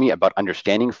fallen on me about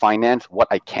understanding finance, what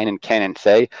I can and can't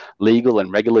say, legal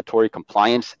and regulatory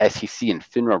compliance, SEC and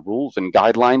FINRA rules and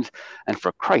guidelines. And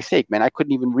for Christ's sake, man, I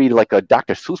couldn't even read like a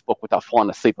Dr. Seuss book without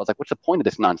falling asleep. I was like, what's the point of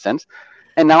this nonsense?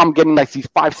 And now I'm getting like these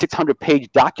 500-600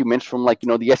 page documents from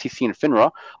the SEC and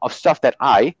FINRA of stuff that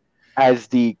I, as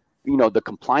the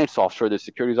compliance officer, the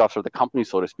securities officer of the company,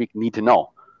 so to speak, need to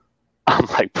know. I'm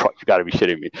like, bro, you got to be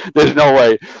shitting me. There's no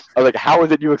way. I was like, how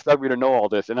is it you expect me to know all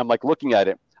this? And I'm like looking at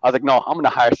it. I was like, no, I'm going to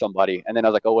hire somebody. And then I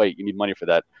was like, oh, wait, you need money for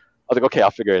that. I was like, okay, I'll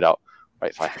figure it out.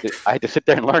 Right. So I had to sit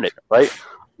there and learn it. Right.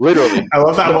 Literally. I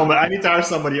love that moment. I need to hire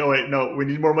somebody. Oh, wait, no, we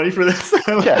need more money for this.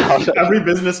 Every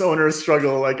business owner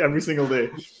struggle like every single day.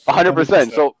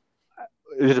 100%. So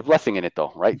there's a blessing in it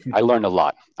though, right? I learned a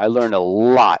lot.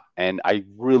 And I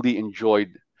really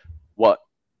enjoyed what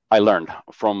I learned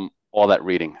from all that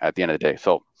reading at the end of the day.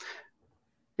 So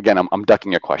again, I'm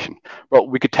ducking your question, but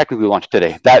we could technically launch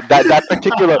today. That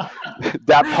particular,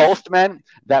 that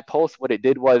post, what it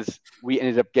did was we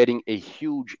ended up getting a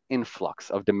huge influx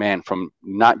of demand from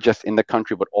not just in the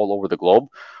country, but all over the globe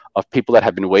of people that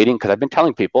have been waiting. Cause I've been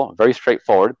telling people very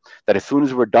straightforward that as soon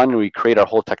as we're done and we create our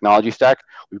whole technology stack,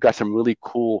 we've got some really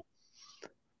cool,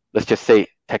 let's just say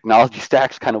technology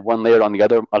stacks, kind of one layered on the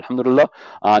other, alhamdulillah,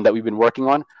 that we've been working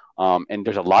on. And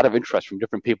there's a lot of interest from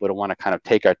different people that want to kind of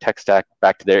take our tech stack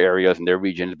back to their areas and their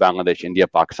regions, Bangladesh, India,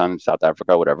 Pakistan, South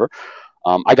Africa, whatever.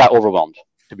 I got overwhelmed,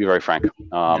 to be very frank.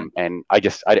 And I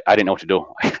didn't know what to do.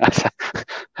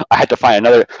 I had to find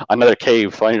another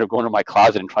cave. So I ended up going to my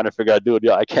closet and trying to figure out, dude,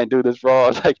 I can't do this, bro. I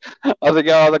was like,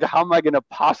 how am I going to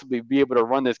possibly be able to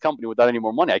run this company without any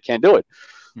more money? I can't do it.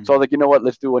 Mm-hmm. So I was like, you know what?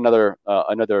 Let's do another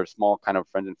small kind of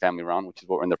friends and family round, which is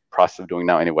what we're in the process of doing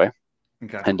now anyway.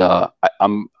 Okay. And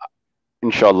I'm,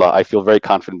 inshallah, I feel very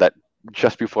confident that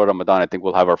just before Ramadan, I think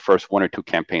we'll have our first 1 or 2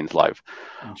 campaigns live.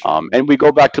 And we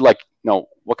go back to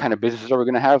what kind of businesses are we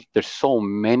going to have? There's so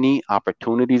many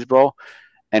opportunities, bro.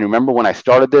 And remember, when I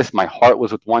started this, my heart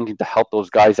was with wanting to help those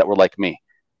guys that were like me.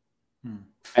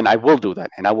 And I will do that,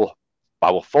 and I will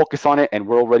focus on it. And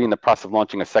we're already in the process of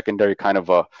launching a secondary kind of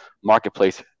a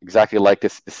marketplace exactly like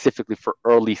this, specifically for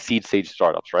early seed stage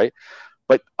startups, right?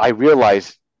 But I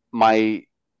realize my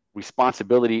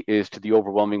responsibility is to the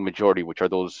overwhelming majority, which are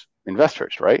those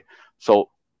investors, right? So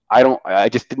I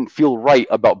just didn't feel right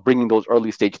about bringing those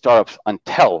early stage startups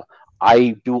until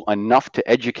I do enough to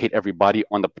educate everybody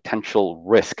on the potential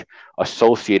risk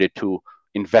associated to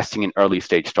investing in early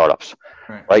stage startups,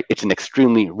 right? It's an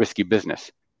extremely risky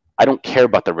business. I don't care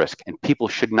about the risk, and people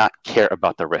should not care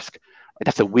about the risk.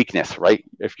 That's a weakness, right?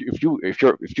 If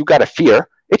you got a fear,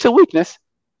 it's a weakness.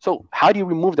 So how do you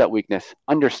remove that weakness?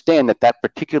 Understand that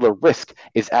particular risk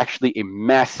is actually a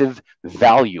massive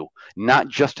value, not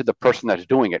just to the person that's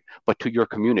doing it, but to your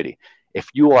community. If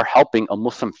you are helping a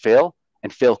Muslim fail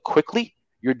and fail quickly,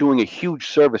 you're doing a huge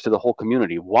service to the whole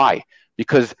community. Why?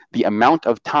 Because the amount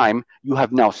of time you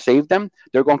have now saved them,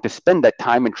 they're going to spend that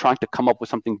time in trying to come up with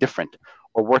something different,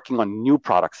 or working on new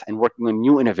products and working on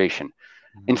new innovation.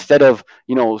 Instead of,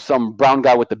 some brown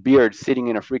guy with a beard sitting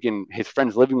in his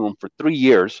friend's living room for 3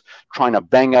 years trying to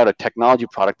bang out a technology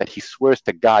product that he swears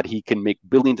to God he can make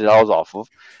billions of dollars off of,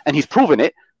 and he's proven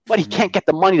it, but he can't get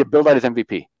the money to build out his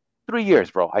MVP. 3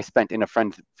 years, bro, I spent in a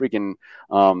friend's living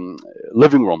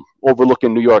room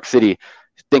overlooking New York City,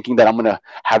 thinking that I'm going to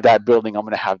have that building, I'm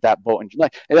going to have that boat,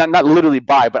 and I'm not literally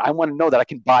buy, but I want to know that I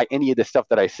can buy any of the stuff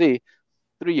that I see.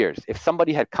 3 years. If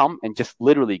somebody had come and just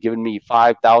literally given me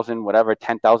 5,000, whatever,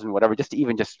 10,000, whatever, just to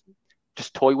even just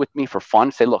toy with me for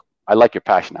fun, say, look, I like your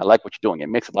passion. I like what you're doing. It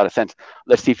makes a lot of sense.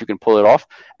 Let's see if you can pull it off.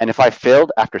 And if I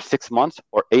failed after 6 months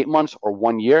or 8 months or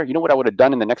 1 year, you know what I would have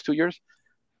done in the next 2 years?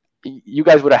 You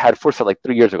guys would have had Foresight like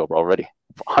 3 years ago, bro, already.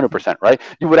 100%, right?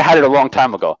 You would have had it a long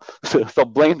time ago. So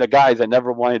blame the guys that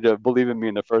never wanted to believe in me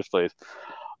in the first place.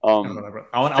 I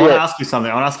want to ask you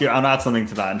something. I want to add something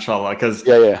to that, inshallah, because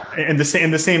in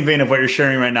the same vein of what you're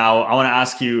sharing right now, I want to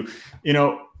ask you,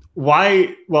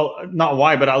 why? Well, not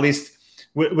why, but at least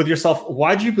with yourself,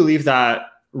 why do you believe that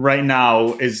right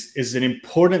now is an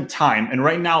important time, and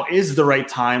right now is the right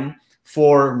time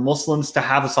for Muslims to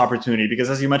have this opportunity? Because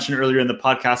as you mentioned earlier in the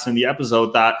podcast and the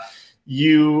episode, that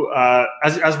you,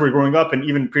 as we're growing up, and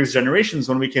even previous generations,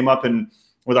 when we came up and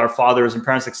with our fathers and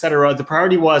parents, etc., the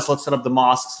priority was, let's set up the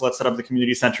mosques, let's set up the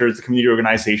community centers, the community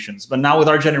organizations. But now with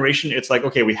our generation, it's like,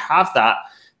 okay, we have that.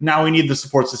 Now we need the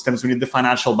support systems, we need the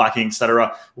financial backing,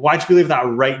 etc. Why do you believe that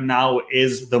right now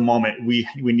is the moment? We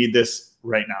need this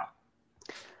right now.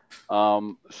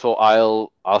 So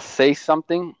I'll say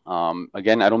something.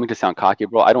 Again, I don't mean to sound cocky,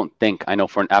 bro. I know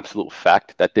for an absolute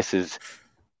fact that this is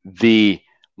the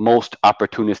most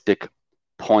opportunistic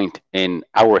point in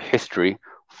our history,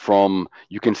 from,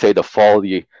 you can say, the fall of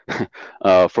the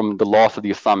from the loss of the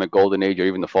Islamic Golden Age, or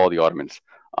even the fall of the Ottomans.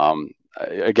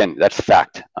 Again, that's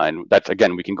fact, and that's,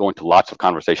 again, we can go into lots of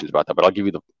conversations about that. But I'll give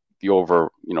you the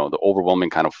overwhelming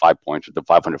kind of 5 points, the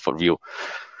 500-foot view.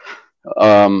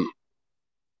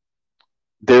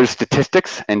 There's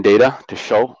statistics and data to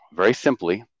show very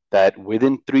simply that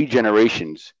within 3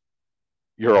 generations,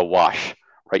 you're awash.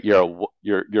 Right,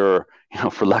 you're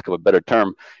for lack of a better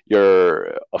term,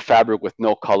 you're a fabric with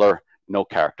no color, no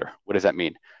character. What does that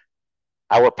mean?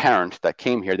 Our parents that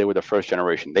came here, they were the first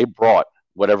generation. They brought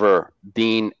whatever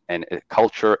deen and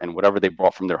culture and whatever they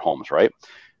brought from their homes, right?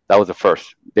 That was the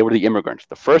first. They were the immigrants.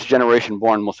 The first generation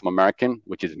born Muslim American,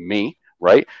 which is me,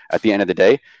 right? At the end of the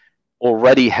day,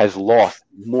 already has lost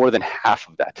more than half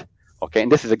of that. Okay,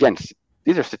 and this is, again,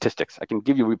 these are statistics. I can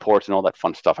give you reports and all that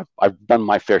fun stuff. I've done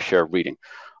my fair share of reading.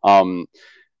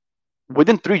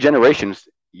 Within 3 generations,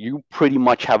 you pretty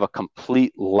much have a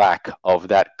complete lack of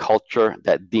that culture,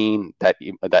 that deen, that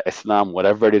Islam,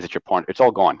 whatever it is that you're part of. It's all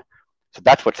gone. So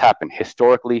that's what's happened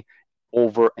historically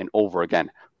over and over again.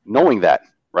 Knowing that,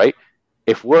 right?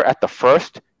 If we're at the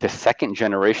first to second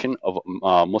generation of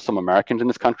Muslim Americans in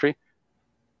this country,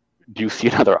 do you see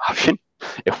another option?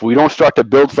 If we don't start to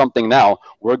build something now,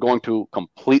 we're going to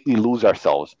completely lose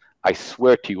ourselves. I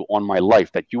swear to you on my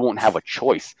life that you won't have a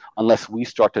choice unless we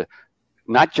start to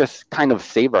not just kind of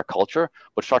save our culture,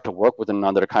 but start to work with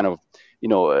another kind of,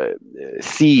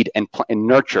 seed and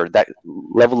nurture that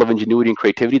level of ingenuity and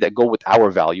creativity that go with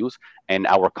our values and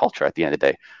our culture at the end of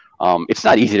the day. It's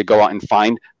not easy to go out and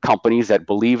find companies that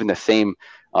believe in the same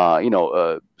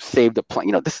save the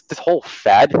planet. This whole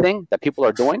fad thing that people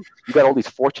are doing. You got all these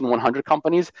Fortune 100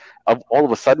 companies. All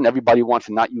of a sudden, everybody wants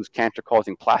to not use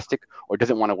cancer-causing plastic or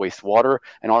doesn't want to waste water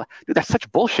and all. Dude, that's such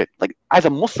bullshit. Like, as a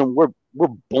Muslim, we're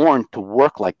born to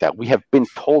work like that. We have been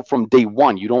told from day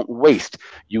one, you don't waste,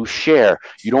 you share,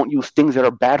 you don't use things that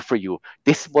are bad for you.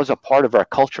 This was a part of our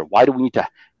culture. Why do we need to,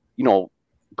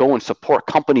 go and support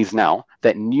companies now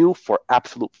that knew for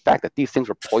absolute fact that these things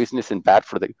were poisonous and bad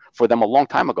for them a long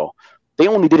time ago? They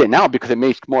only did it now because it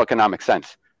makes more economic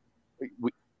sense.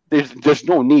 There's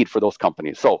no need for those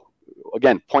companies. So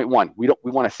again, point one, we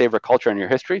want to save our culture and your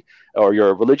history or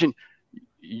your religion.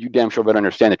 You damn sure better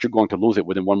understand that you're going to lose it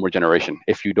within one more generation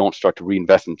if you don't start to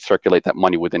reinvest and circulate that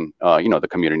money within the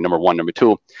community. Number one. Number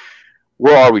two,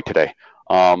 where are we today?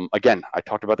 Again, I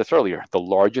talked about this earlier. The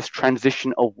largest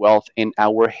transition of wealth in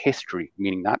our history,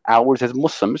 meaning not ours as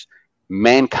Muslims,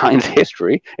 mankind's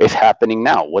history, is happening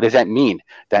now. What does that mean?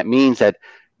 That means that,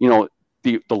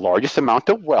 the largest amount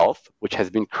of wealth, which has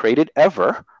been created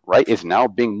ever, right, is now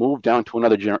being moved down to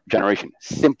another generation,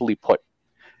 simply put.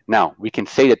 Now, we can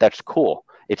say that that's cool.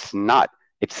 It's not.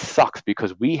 It sucks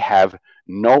because we have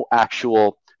no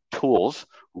actual tools,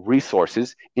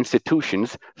 resources,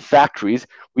 institutions, factories.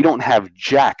 We don't have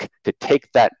jack to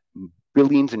take that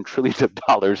billions and trillions of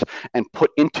dollars and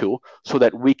put into so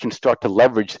that we can start to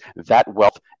leverage that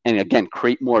wealth and again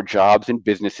create more jobs and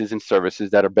businesses and services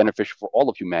that are beneficial for all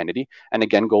of humanity, and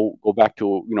again go back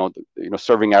to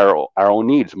serving our own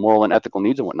needs, moral and ethical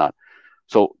needs and whatnot.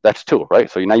 So that's two, right?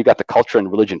 So now you got the culture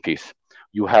and religion piece.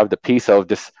 You have the piece of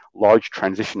this large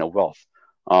transition of wealth.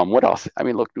 What else? I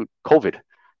mean, look, dude, COVID.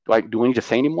 Do we need to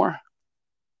say anymore?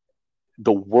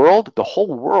 The whole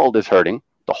world is hurting.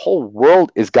 The whole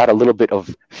world has got a little bit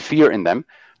of fear in them.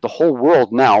 The whole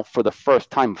world now, for the first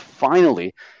time,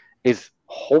 finally, is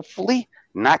hopefully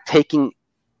not taking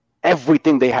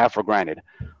everything they have for granted.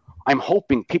 I'm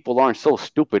hoping people aren't so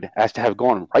stupid as to have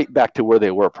gone right back to where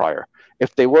they were prior.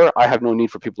 If they were, I have no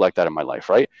need for people like that in my life,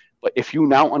 right? But if you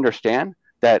now understand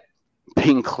that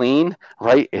being clean,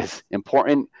 right, is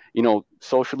important,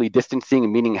 socially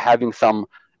distancing, meaning having some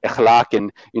akhlaq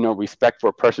and, respect for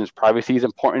a person's privacy is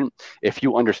important. If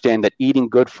you understand that eating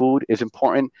good food is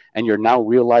important and you're now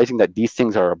realizing that these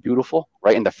things are beautiful,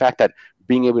 right? And the fact that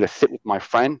being able to sit with my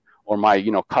friend or my,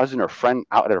 cousin or friend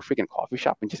out at a freaking coffee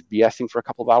shop and just BSing for a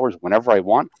couple of hours whenever I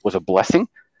want was a blessing.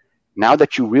 Now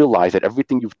that you realize that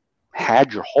everything you've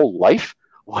had your whole life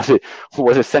was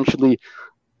essentially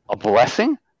a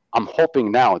blessing, I'm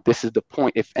hoping now this is the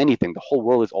point. If anything, the whole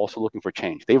world is also looking for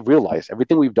change. They've realized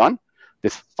everything we've done,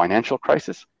 this financial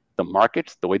crisis, the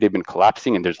markets, the way they've been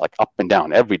collapsing, and there's like up and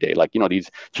down every day. Like, these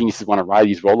geniuses want to ride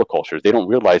these roller coasters. They don't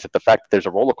realize that the fact that there's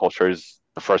a roller coaster is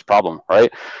the first problem,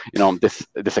 right?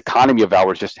 This economy of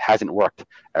ours just hasn't worked.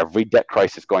 Every debt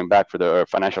crisis going back for the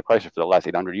financial crisis for the last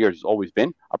 800 years has always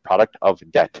been a product of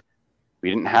debt. We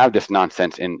didn't have this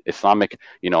nonsense in Islamic,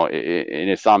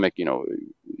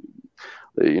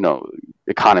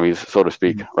 economies, so to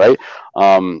speak, right?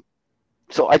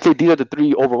 So I'd say these are the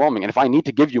three overwhelming. And if I need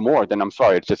to give you more, then I'm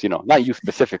sorry. It's just, not you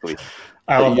specifically.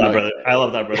 I love that, brother.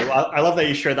 I love that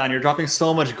you shared that. And you're dropping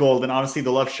so much gold. And honestly, the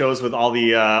love shows with all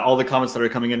the comments that are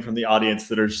coming in from the audience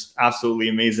that are just absolutely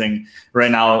amazing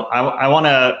right now. I want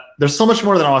to, there's so much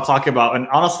more that I want to talk about. And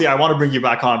honestly, I want to bring you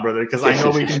back on, brother, because I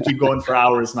know we can keep going for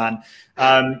hours, man.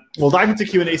 We'll dive into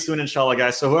Q&A soon, inshallah,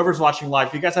 guys. So whoever's watching live,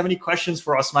 if you guys have any questions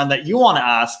for us, man, that you want to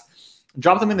ask,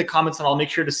 drop them in the comments and I'll make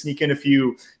sure to sneak in a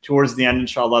few towards the end,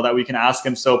 inshallah, that we can ask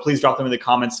them. So please drop them in the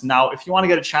comments. Now, if you want to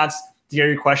get a chance to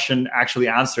hear your question actually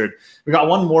answered, we got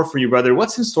one more for you, brother.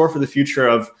 What's in store for the future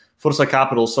of Fursa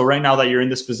Capital? So right now that you're in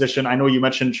this position, I know you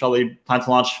mentioned, inshallah, you plan to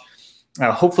launch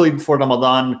hopefully before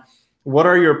Ramadan. What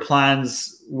are your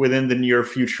plans within the near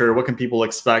future? What can people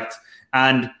expect?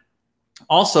 And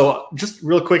also, just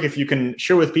real quick, if you can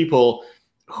share with people,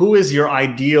 who is your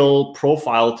ideal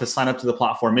profile to sign up to the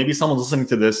platform? Maybe someone's listening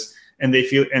to this and they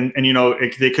feel, and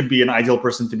they could be an ideal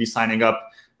person to be signing up.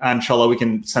 And inshallah, we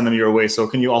can send them your way. So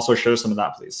can you also share some of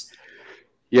that, please?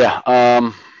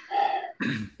 Yeah.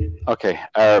 Okay.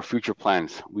 Our future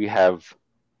plans. We have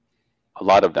a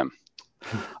lot of them.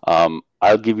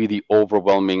 I'll give you the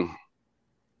overarching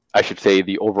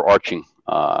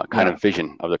kind of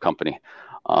vision of the company.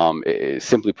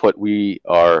 Simply put, we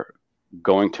are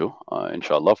going to,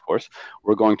 inshallah, of course,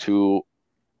 we're looking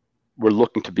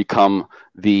to become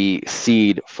the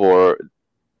seed for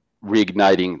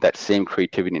reigniting that same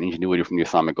creativity and ingenuity from the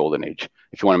Islamic Golden Age,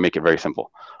 if you want to make it very simple.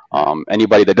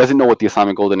 Anybody that doesn't know what the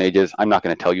Islamic Golden Age is, I'm not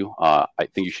going to tell you. I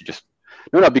think you should just,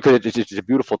 because it's a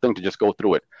beautiful thing to just go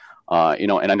through it,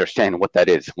 and understand what that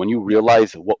is. When you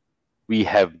realize what we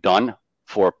have done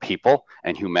for people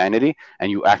and humanity,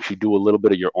 and you actually do a little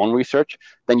bit of your own research,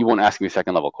 then you won't ask me a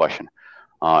second level question.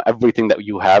 Everything that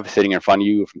you have sitting in front of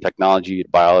you, from technology,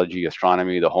 biology,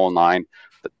 astronomy, the whole nine,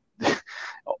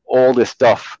 all this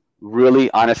stuff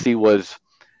really honestly was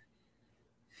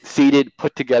seeded,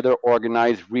 put together,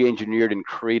 organized, re-engineered, and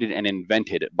created and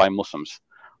invented by Muslims.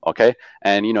 Okay.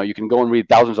 And, you can go and read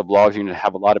thousands of blogs and you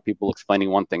have a lot of people explaining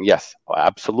one thing. Yes,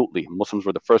 absolutely. Muslims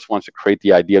were the first ones to create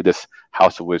the idea of this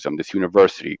house of wisdom, this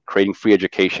university, creating free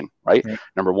education, right?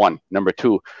 Number one. Number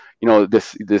two,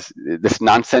 this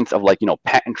nonsense of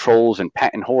patent trolls and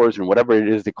patent whores and whatever it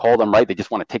is they call them, right? They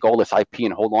just want to take all this IP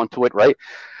and hold on to it, right?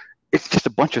 It's just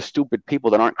a bunch of stupid people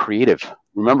that aren't creative.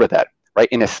 Remember that, right?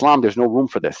 In Islam, there's no room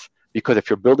for this. Because if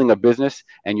you're building a business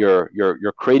and you're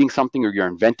creating something or you're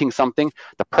inventing something,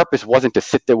 the purpose wasn't to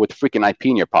sit there with freaking IP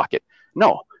in your pocket.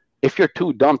 No. If you're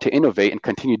too dumb to innovate and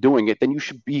continue doing it, then you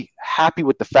should be happy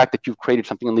with the fact that you've created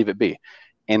something and leave it be.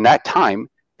 In that time,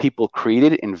 people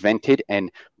created, invented,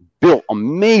 and built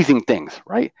amazing things,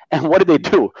 right? And what did they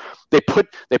do? They put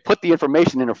the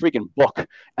information in a freaking book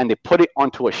and they put it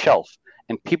onto a shelf.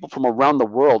 And people from around the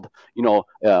world,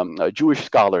 Jewish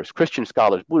scholars, Christian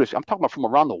scholars, Buddhists, I'm talking about from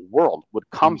around the world, would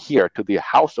come here to the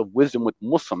house of wisdom with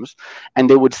Muslims, and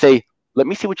they would say, let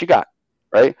me see what you got,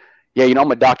 right? Yeah,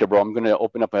 I'm a doctor, bro. I'm going to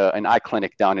open up an eye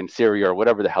clinic down in Syria or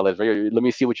whatever the hell it is. Right? Let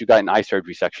me see what you got in eye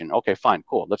surgery section. Okay, fine,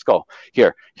 cool. Let's go.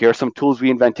 Here are some tools we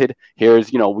invented.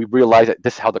 Here's, we realized that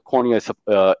this is how the cornea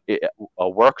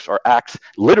works or acts,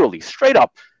 literally, straight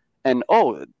up. And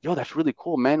that's really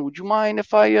cool, man. Would you mind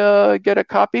if I get a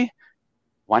copy?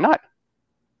 Why not?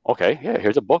 Okay, yeah,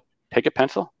 here's a book. Take a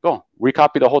pencil, go.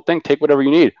 Recopy the whole thing. Take whatever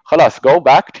you need. Khalas, go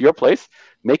back to your place.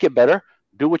 Make it better.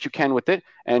 Do what you can with it.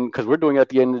 And because we're doing it at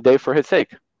the end of the day for his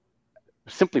sake.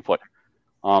 Simply put.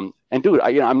 And dude,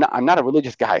 I'm not a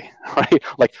religious guy, right?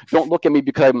 Like, don't look at me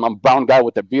because I'm a brown guy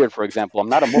with a beard, for example. I'm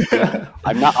not a Muslim.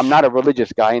 I'm not a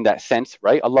religious guy in that sense,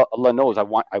 right? Allah knows I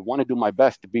want to do my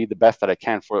best to be the best that I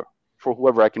can for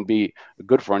whoever I can be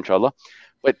good for, inshallah.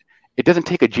 But it doesn't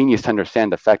take a genius to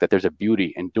understand the fact that there's a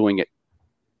beauty in doing it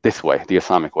this way, the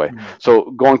Islamic way. Mm-hmm.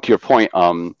 So going to your point,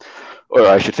 or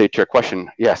I should say to your question,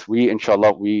 yes, we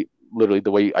literally,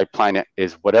 the way I plan it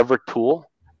is whatever tool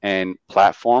and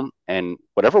platform and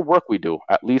whatever work we do,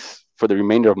 at least for the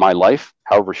remainder of my life,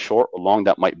 however short or long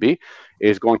that might be,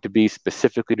 is going to be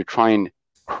specifically to try and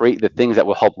create the things that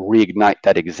will help reignite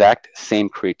that exact same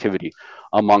creativity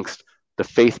amongst the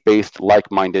faith-based,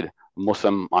 like-minded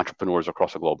Muslim entrepreneurs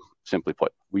across the globe. Simply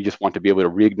put, we just want to be able to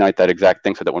reignite that exact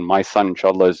thing so that when my son,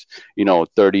 inshallah, is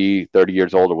 30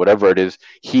 years old or whatever it is,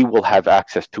 he will have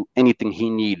access to anything he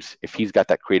needs if he's got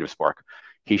that creative spark.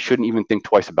 He shouldn't even think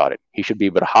twice about it. He should be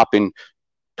able to hop in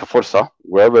to Fursa,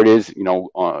 wherever it is,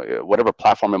 whatever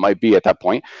platform it might be at that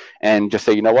point, and just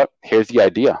say, you know what, here's the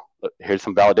idea. Here's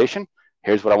some validation.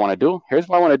 Here's what I want to do. Here's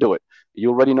why I want to do it. You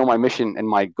already know my mission and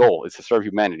my goal is to serve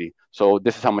humanity. So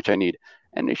this is how much I need.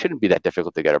 And it shouldn't be that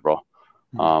difficult to get it, bro.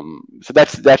 So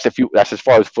that's as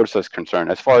far as Fursa is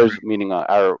concerned. As far as meaning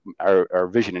our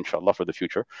vision, inshallah, for the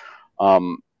future.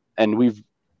 And we've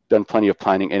done plenty of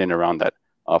planning in and around that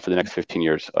for the next 15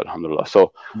 years, alhamdulillah.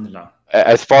 So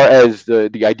as far as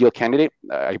the ideal candidate,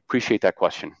 I appreciate that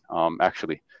question,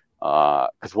 actually.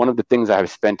 Because one of the things I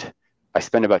spend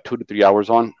about 2 to 3 hours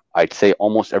on, I'd say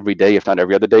almost every day, if not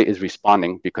every other day, is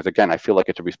responding, because again, I feel like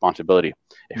it's a responsibility.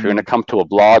 If you're going to come to a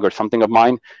blog or something of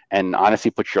mine and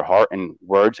honestly put your heart and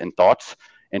words and thoughts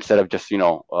instead of just,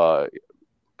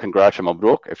 congrats and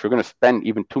mabruk, if you're going to spend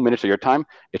even 2 minutes of your time,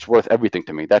 it's worth everything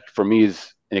to me. That for me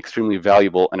is an extremely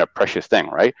valuable and a precious thing,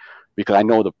 right? Because I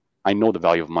know the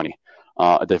value of money,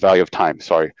 the value of time,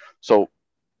 sorry. So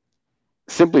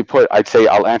simply put, I'd say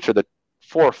I'll answer the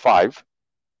 4 or 5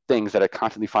 things that I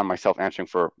constantly find myself answering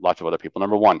for lots of other people.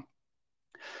 Number one,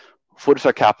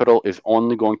 Fursa Capital is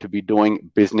only going to be doing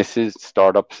businesses,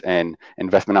 startups, and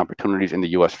investment opportunities in the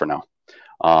US for now,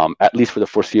 at least for the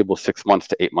foreseeable 6 months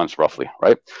to 8 months, roughly,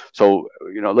 right? So,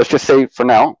 let's just say for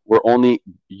now, we're only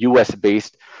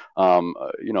US-based,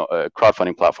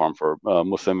 crowdfunding platform for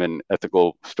Muslim and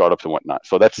ethical startups and whatnot.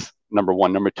 So that's number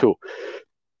one. Number two,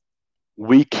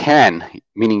 we can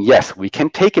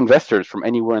take investors from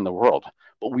anywhere in the world,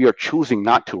 but we are choosing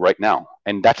not to right now.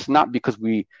 And that's not because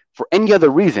for any other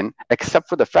reason, except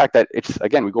for the fact that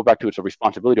we go back to it's a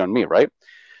responsibility on me, right?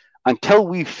 Until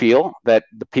we feel that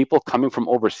the people coming from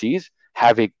overseas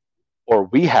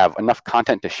we have enough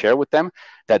content to share with them,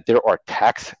 that there are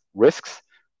tax risks,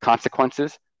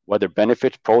 consequences, whether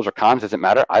benefits, pros or cons, doesn't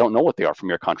matter. I don't know what they are from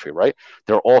your country, right?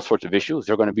 There are all sorts of issues.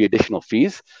 There are going to be additional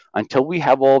fees. Until we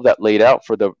have all that laid out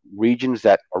for the regions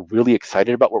that are really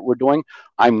excited about what we're doing,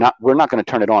 we're not going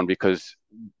to turn it on, because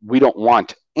we don't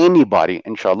want anybody,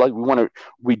 inshallah, we want to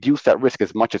reduce that risk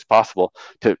as much as possible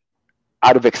to,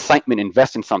 out of excitement,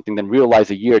 invest in something, then realize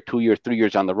a year, 2 years, 3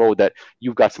 years down the road that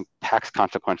you've got some tax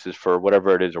consequences for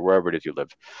whatever it is or wherever it is you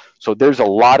live. So there's a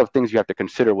lot of things you have to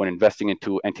consider when investing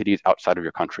into entities outside of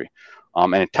your country.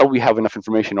 And until we have enough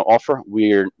information to offer,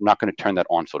 we're not going to turn that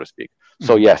on, so to speak.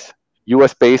 So yes,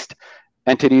 US-based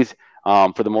entities,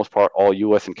 for the most part, all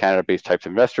US and Canada-based types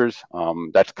of investors.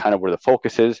 That's kind of where the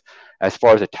focus is. As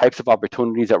far as the types of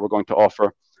opportunities that we're going to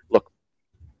offer, look,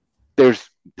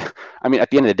 I mean, at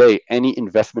the end of the day, any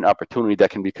investment opportunity that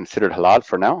can be considered halal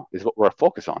for now is what we're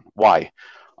focused on. Why?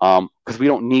 Because we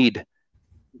don't need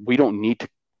to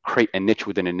create a niche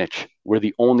within a niche. We're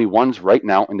the only ones right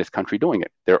now in this country doing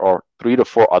it. There are 3 to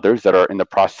 4 others that are in the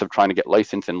process of trying to get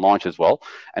licensed and launch as well.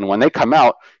 And when they come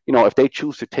out, if they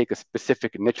choose to take a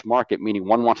specific niche market, meaning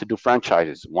one wants to do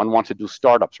franchises, one wants to do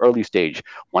startups, early stage,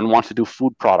 one wants to do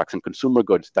food products and consumer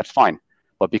goods, that's fine.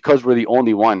 But because we're the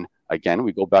only one, again,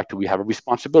 we go back to, we have a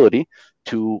responsibility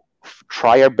to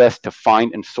try our best to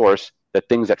find and source the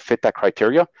things that fit that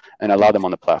criteria and allow them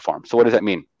on the platform. So what does that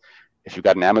mean? If you've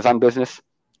got an Amazon business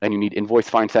and you need invoice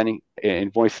financing,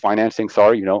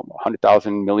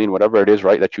 100,000, million, whatever it is,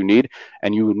 right, that you need,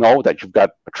 and you know that you've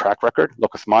got a track record.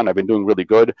 Look, Osman, I've been doing really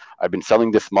good. I've been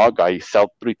selling this mug. I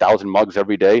sell 3,000 mugs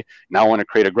every day. Now I want to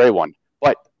create a gray one.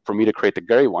 But for me to create the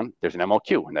gray one, there's an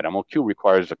MOQ, and that MOQ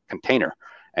requires a container.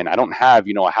 And I don't have,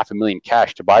 $500,000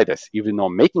 cash to buy this, even though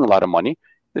I'm making a lot of money.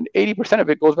 Then 80% of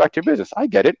it goes back to your business. I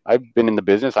get it. I've been in the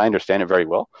business. I understand it very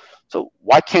well. So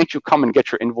why can't you come and get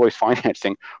your invoice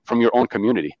financing from your own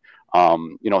community?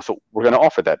 So we're going to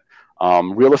offer that.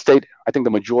 Real estate, I think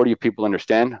the majority of people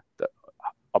understand that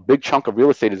a big chunk of real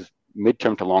estate is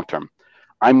midterm to long term.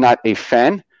 I'm not a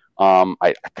fan.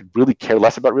 I could really care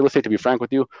less about real estate, to be frank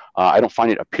with you. I don't find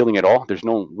it appealing at all. There's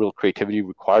no real creativity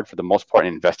required for the most part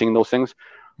in investing in those things.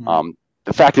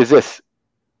 The fact is this,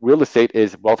 real estate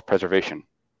is wealth preservation.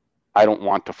 I don't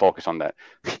want to focus on that.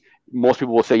 Most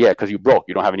people will say, yeah, because you broke,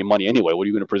 you don't have any money anyway. What are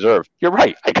you going to preserve? You're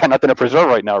right. I got nothing to preserve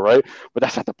right now, right? But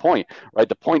that's not the point, right?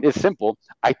 The point is simple.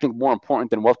 I think more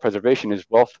important than wealth preservation is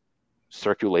wealth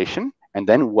circulation and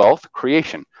then wealth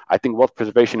creation. I think wealth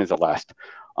preservation is the last.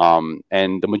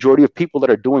 And the majority of people that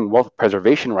are doing wealth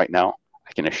preservation right now,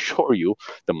 I can assure you,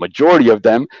 the majority of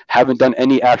them haven't done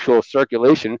any actual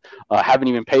circulation, haven't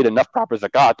even paid enough proper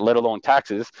zakat, let alone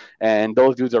taxes. And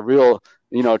those dudes are real,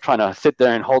 trying to sit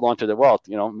there and hold on to their wealth.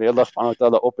 May Allah subhanahu wa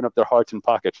ta'ala open up their hearts and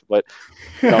pockets. But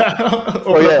open up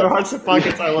their hearts and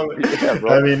pockets. I love it. Yeah,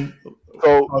 bro. I mean,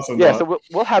 so awesome, yeah, so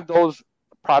we'll have those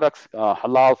products,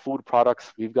 halal food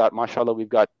products. We've got,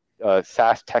 mashallah,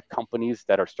 SaaS tech companies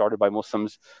that are started by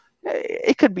Muslims.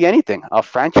 It could be anything.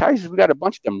 Franchises, we got a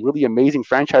bunch of them, really amazing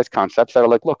franchise concepts that are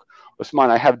like, look,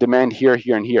 Osman, I have demand here,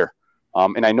 here, and here.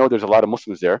 And I know there's a lot of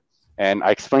Muslims there. And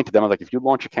I explained to them, I was like, if you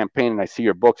launch a campaign and I see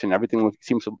your books and everything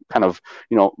seems to kind of,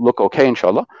 look okay,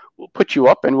 inshallah, we'll put you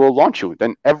up and we'll launch you.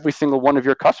 Then every single one of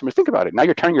your customers, think about it. Now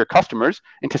you're turning your customers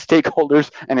into stakeholders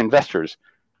and investors.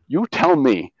 You tell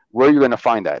me where you're going to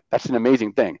find that. That's an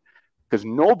amazing thing. Because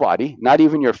nobody, not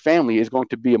even your family, is going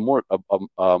to be a more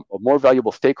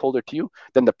valuable stakeholder to you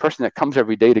than the person that comes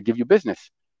every day to give you business.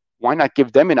 Why not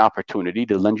give them an opportunity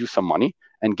to lend you some money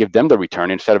and give them the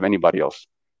return instead of anybody else?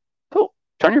 So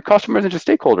turn your customers into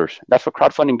stakeholders. That's what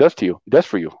crowdfunding does to you. It does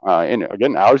for you. And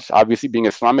again, ours obviously being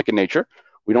Islamic in nature,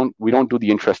 we don't do the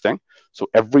interest thing. So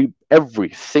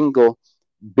every single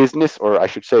business, or I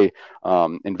should say,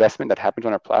 investment that happens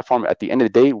on our platform, at the end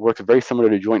of the day, works very similar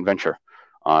to joint venture.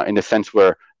 In the sense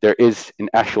where there is an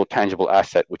actual tangible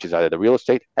asset, which is either the real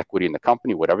estate, equity in the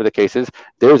company, whatever the case is,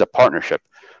 there is a partnership.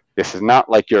 This is not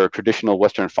like your traditional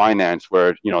Western finance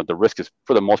where, the risk is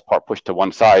for the most part pushed to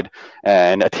one side.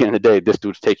 And at the end of the day, this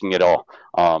dude's taking it all.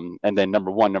 And then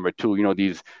number one, number two,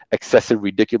 these excessive,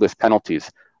 ridiculous penalties.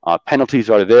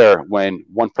 Penalties are there when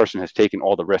one person has taken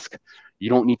all the risk. You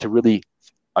don't need to really,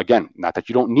 again, not that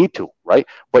you don't need to, right?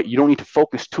 But you don't need to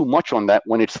focus too much on that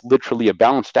when it's literally a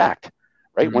balanced act.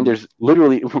 Right? Mm-hmm. When there's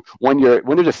literally, when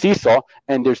there's a seesaw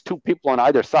and there's two people on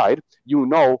either side,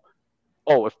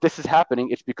 oh, if this is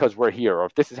happening, it's because we're here. Or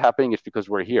if this is happening, it's because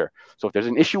we're here. So if there's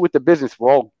an issue with the business,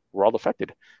 we're all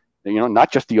affected. Not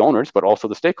just the owners, but also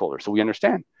the stakeholders. So we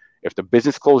understand. If the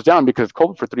business closed down because of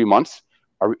COVID for 3 months,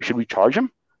 should we charge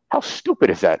him? How stupid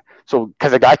is that? So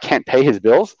because a guy can't pay his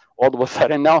bills, all of a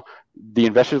sudden now the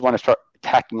investors want to start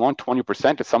tacking on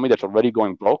 20% to somebody that's already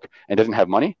going broke and doesn't have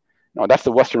money. No, that's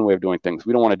the Western way of doing things.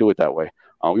 We don't want to do it that way.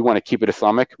 We want to keep it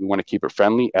Islamic. We want to keep it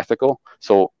friendly, ethical.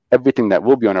 So everything that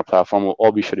will be on our platform will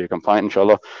all be Sharia compliant,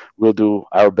 inshallah. We'll do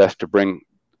our best to bring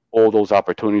all those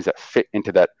opportunities that fit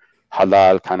into that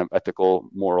halal kind of ethical,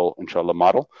 moral, inshallah,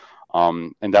 model.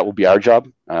 And that will be our job.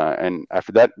 And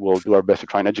after that, we'll do our best to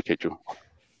try and educate you.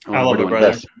 I love it,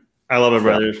 brother. I love it,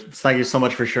 brother. Thank you so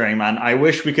much for sharing, man. I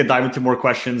wish we could dive into more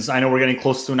questions. I know we're getting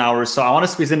close to an hour, so I want to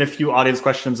squeeze in a few audience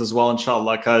questions as well,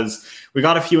 inshallah, because we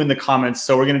got a few in the comments.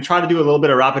 So we're going to try to do a little bit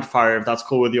of rapid fire, if that's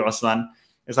cool with you, Osman.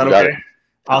 Is that okay?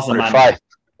 Awesome, man.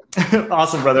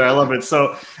 Awesome, brother. I love it.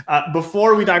 So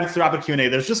before we dive into the rapid Q&A,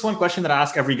 there's just one question that I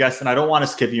ask every guest, and I don't want to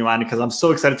skip you, man, because I'm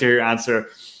so excited to hear your answer.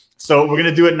 So we're going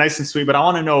to do it nice and sweet, but I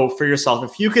want to know for yourself,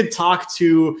 if you could talk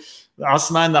to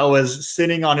Osman that was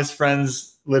sitting on his friend's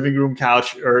living room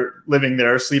couch or living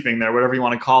there, sleeping there, whatever you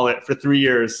want to call it, for 3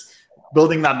 years,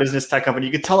 building that business tech company,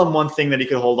 you could tell him one thing that he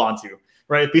could hold on to,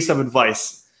 right? A piece of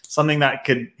advice, something that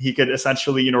he could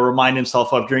essentially, remind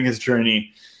himself of during his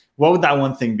journey. What would that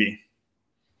one thing be?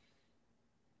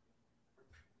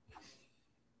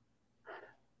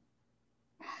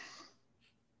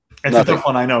 It's Nothing. A tough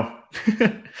one, I know.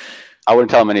 I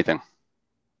wouldn't tell him anything.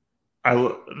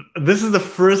 This is the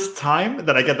first time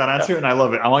that I get that answer, and I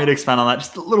love it. I want you to expand on that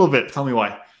just a little bit. Tell me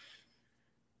why.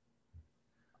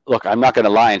 Look, I'm not going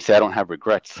to lie and say I don't have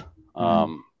regrets,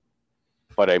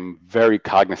 but I'm very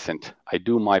cognizant. I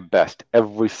do my best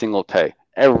every single day,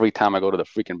 every time I go to the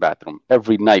freaking bathroom,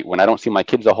 every night when I don't see my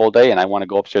kids the whole day and I want to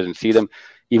go upstairs and see them,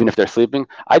 even if they're sleeping.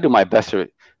 I do my best to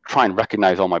try and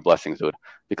recognize all my blessings, dude,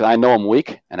 because I know I'm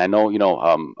weak, and I know,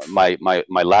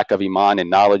 my lack of iman and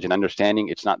knowledge and understanding,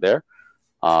 it's not there.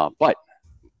 But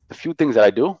the few things that I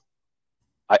do,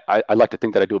 I like to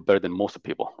think that I do it better than most of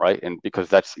people, right? And because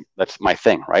that's my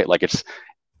thing, right? Like, it's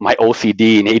my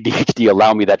OCD and ADHD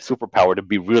allow me that superpower to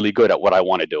be really good at what I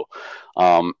want to do.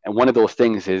 And one of those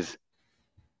things is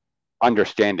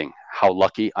understanding how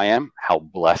lucky I am, how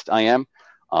blessed I am.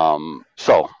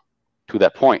 So to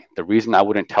that point, the reason I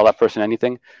wouldn't tell that person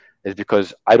anything is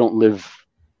because I don't live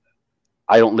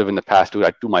in the past, dude.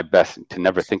 I do my best to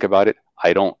never think about it.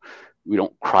 We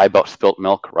don't cry about spilt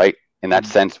milk, right? In that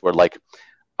sense, where like,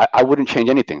 I wouldn't change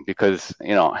anything, because,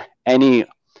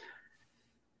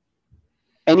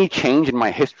 any change in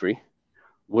my history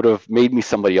would have made me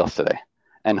somebody else today.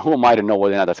 And who am I to know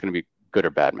whether or not that's going to be good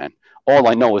or bad, man? All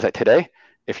I know is that today,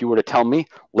 if you were to tell me,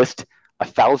 list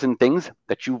 1,000 things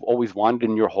that you've always wanted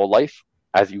in your whole life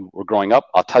as you were growing up,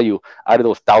 I'll tell you, out of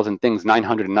those 1,000 things,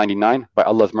 999, by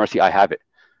Allah's mercy, I have it.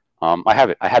 I have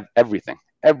it. I have everything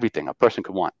a person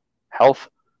could want. Health,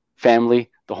 family,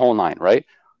 the whole nine, right?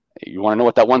 You want to know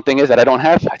what that one thing is that I don't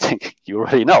have? I think you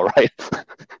already know, right?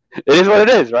 It is what it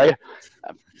is, right?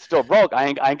 I'm still broke. I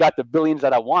ain't got the billions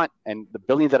that I want, and the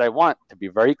billions that I want, to be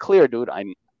very clear, dude,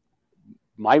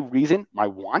 my reason, my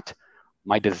want,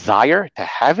 my desire to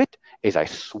have it is, I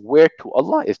swear to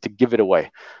Allah, is to give it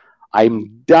away.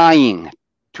 I'm dying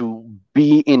to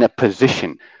be in a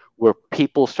position where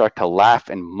people start to laugh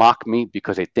and mock me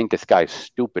because they think this guy is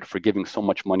stupid for giving so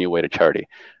much money away to charity.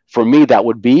 For me, that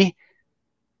would be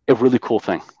a really cool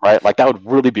thing, right? Like, that would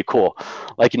really be cool.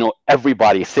 Like,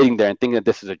 everybody is sitting there and thinking that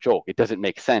this is a joke. It doesn't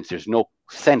make sense. There's no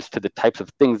sense to the types of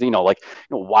things,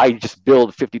 why just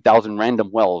build 50,000 random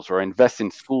wells or invest in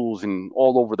schools and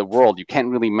all over the world? You can't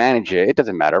really manage it. It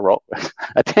doesn't matter, bro.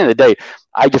 At the end of the day,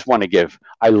 I just want to give.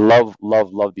 I love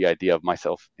the idea of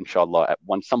myself, inshallah, at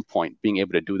some point being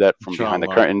able to do that from behind the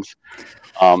curtains.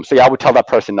 So yeah, I would tell that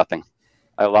person nothing.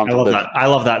 I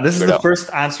love that. This is the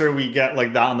first answer we get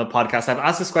like that on the podcast. I've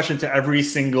asked this question to every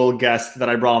single guest that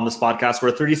I brought on this podcast.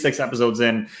 We're 36 episodes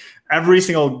in. Every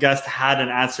single guest had an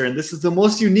answer, and this is the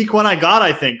most unique one I got,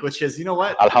 I think, which is, you know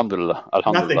what? Alhamdulillah.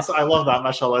 Nothing. So I love that,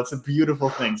 mashallah. It's a beautiful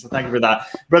thing. So thank you for that.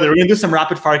 Brother, we're going to do some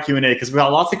rapid fire Q&A because we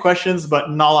got lots of questions,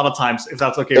 but not a lot of time, if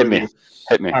that's okay with you.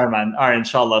 Hit me. All right, man. All right,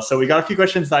 inshallah. So we got a few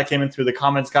questions that came in through the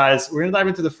comments, guys. We're going to dive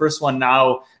into the first one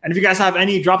now. And if you guys have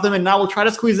any, drop them in now. We'll try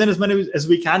to squeeze in as many as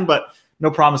we can, but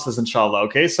no promises, inshallah.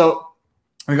 Okay, so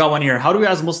we got one here. How do we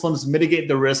as Muslims mitigate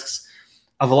the risks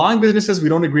of allowing businesses we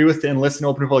don't agree with to enlist in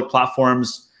open public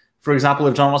platforms? For example,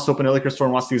 if John wants to open a liquor store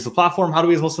and wants to use the platform, how do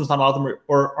we as Muslims not allow them,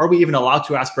 or are we even allowed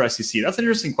to ask for SEC? That's an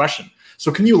interesting question.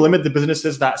 So can you limit the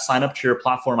businesses that sign up to your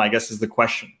platform, I guess, is the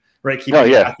question, right? Keep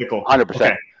it ethical. 100%.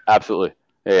 Okay. Absolutely.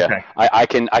 Yeah.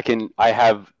 Okay. I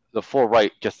have the full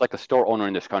right, just like a store owner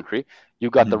in this country, you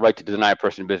got the right to deny a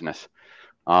person business.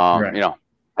 Right.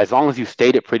 As long as you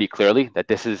state it pretty clearly that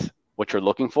this is what you're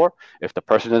looking for, if the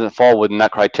person doesn't fall within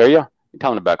that criteria, you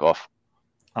tell them to back off.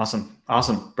 Awesome,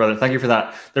 brother. Thank you for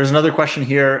that. There's another question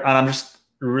here, and I'm just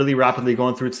really rapidly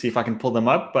going through to see if I can pull them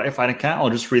up. But if I can't,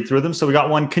 I'll just read through them. So we got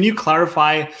one. Can you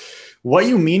clarify what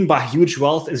you mean by huge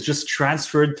wealth is just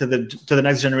transferred to the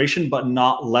next generation, but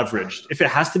not leveraged? If it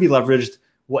has to be leveraged,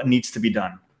 what needs to be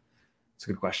done? It's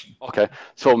a good question. Okay.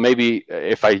 So maybe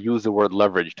if I use the word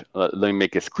leveraged, let me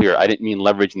make this clear. I didn't mean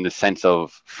leveraged in the sense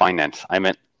of finance. I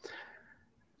meant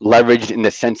leveraged in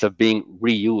the sense of being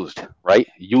reused, right?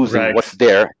 Using what's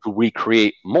there to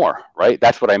recreate more, right?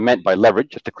 That's what I meant by leverage,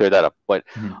 just to clear that up. But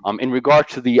in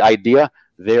regards to the idea,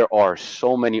 there are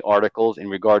so many articles in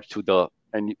regards to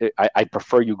and I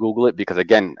prefer you Google it, because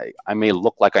again, I may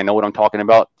look like I know what I'm talking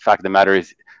about. The fact of the matter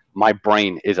is, my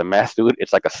brain is a mess, dude.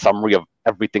 It's like a summary of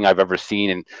everything I've ever seen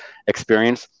and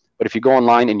experienced. But if you go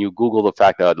online and you Google the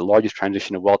fact that the largest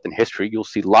transition of wealth in history, you'll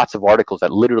see lots of articles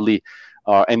that literally,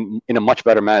 and in a much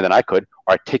better manner than I could,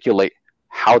 articulate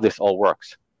how this all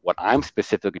works. What I'm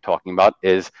specifically talking about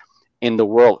is in the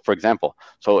world, for example.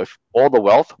 So if all the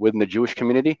wealth within the Jewish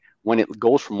community, when it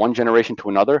goes from one generation to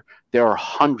another, there are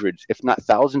hundreds, if not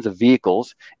thousands of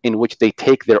vehicles in which they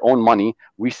take their own money,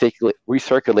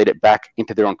 recirculate it back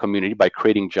into their own community by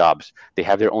creating jobs. They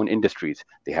have their own industries.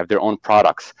 They have their own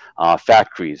products,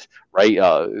 factories, right?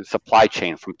 Supply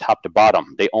chain from top to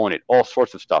bottom. They own it, all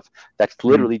sorts of stuff. That's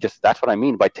literally that's what I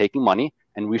mean by taking money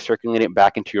and recirculating it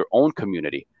back into your own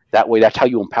community. That way, that's how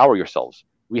you empower yourselves.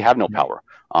 We have no power.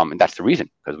 And that's the reason,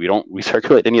 because we don't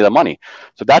recirculate any of the money.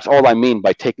 So that's all I mean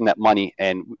by taking that money.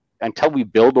 And until we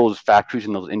build those factories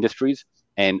and those industries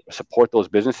and support those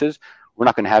businesses, we're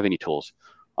not going to have any tools.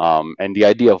 And the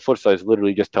idea of Fursa is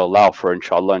literally just to allow for,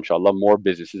 inshallah, more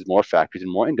businesses, more factories,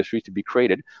 and more industries to be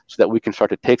created so that we can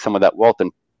start to take some of that wealth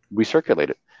and recirculate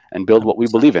it and build what we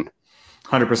believe in.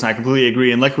 100%. I completely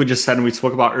agree. And like we just said, and we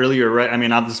spoke about earlier, right? I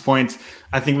mean, at this point,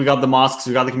 I think we got the mosques,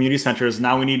 we got the community centers.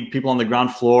 Now we need people on the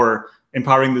ground floor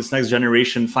empowering this next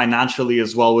generation financially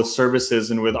as well, with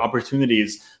services and with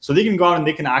opportunities, so they can go out and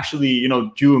they can actually,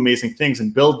 do amazing things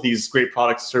and build these great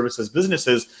products, services,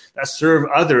 businesses that serve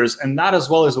others. And that as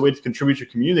well is a way to contribute to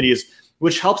communities,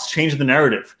 which helps change the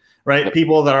narrative, right? Yep.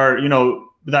 People that are,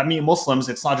 that meet Muslims,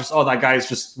 it's not just, oh, that guy is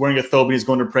just wearing a thobe and he's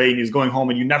going to pray and he's going home,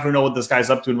 and you never know what this guy's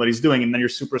up to and what he's doing. And then you're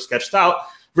super sketched out,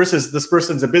 versus this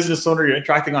person's a business owner. You're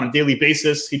interacting on a daily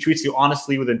basis. He treats you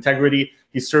honestly, with integrity.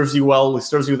 He serves you well. He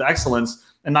serves you with excellence.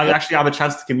 And now you actually have a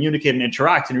chance to communicate and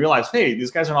interact and realize, hey, these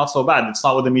guys are not so bad. It's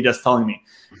not what the media is telling me,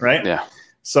 right? Yeah.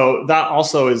 So that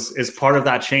also is part of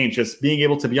that change. It's being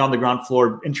able to be on the ground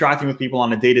floor, interacting with people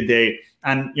on a day-to-day,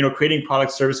 and creating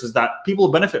product services that people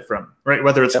benefit from, right?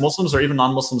 Whether it's Muslims or even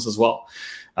non-Muslims as well.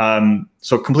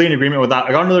 So complete in agreement with that.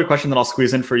 I got another question that I'll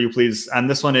squeeze in for you, please. And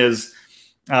this one is,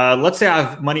 let's say I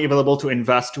have money available to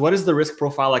invest. What is the risk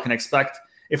profile I can expect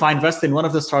if I invest in one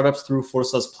of the startups through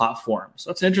Fursa's platform? So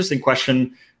that's an interesting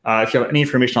question. If you have any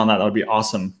information on that, that would be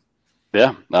awesome.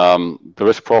 Yeah. The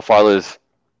risk profile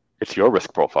it's your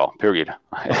risk profile, period.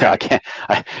 Okay.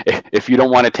 If you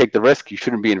don't want to take the risk, you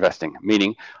shouldn't be investing.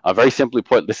 Meaning, very simply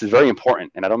put, this is very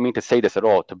important, and I don't mean to say this at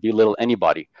all to belittle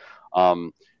anybody.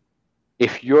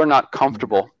 If you're not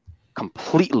comfortable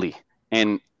completely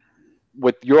and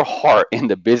with your heart in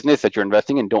the business that you're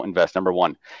investing in, don't invest. Number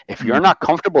one. If you're not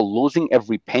comfortable losing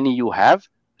every penny you have,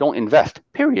 don't invest,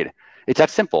 period. It's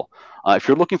that simple. If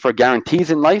you're looking for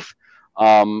guarantees in life,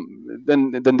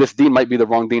 then this deen might be the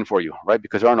wrong deen for you, right?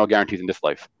 Because there are no guarantees in this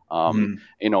life.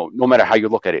 No matter how you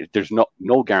look at it, there's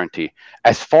no guarantee.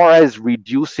 As far as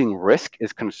reducing risk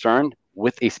is concerned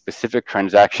with a specific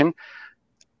transaction,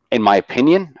 in my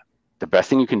opinion, the best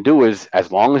thing you can do is,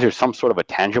 as long as there's some sort of a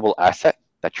tangible asset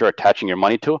that you're attaching your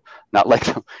money to, not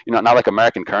like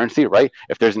American currency, right?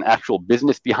 If there's an actual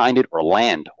business behind it, or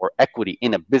land or equity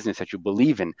in a business that you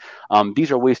believe in,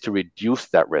 these are ways to reduce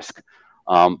that risk.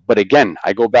 But again,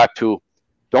 I go back to,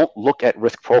 don't look at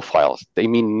risk profiles. They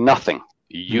mean nothing.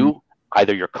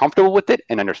 Either you're comfortable with it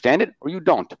and understand it, or you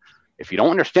don't. If you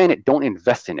don't understand it, don't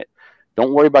invest in it.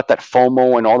 Don't worry about that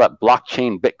FOMO and all that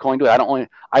blockchain, Bitcoin. Dude, I don't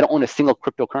own a single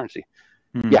cryptocurrency.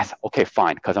 Yes, okay,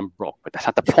 fine, because I'm broke, but that's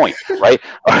not the point, right?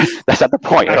 That's not the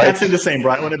point, right? That's the same,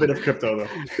 bro. I want a bit of crypto,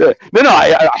 though. No,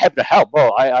 I have to help,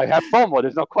 bro. I have FOMO.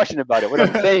 There's no question about it. What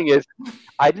I'm saying is,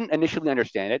 I didn't initially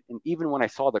understand it, and even when I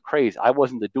saw the craze, I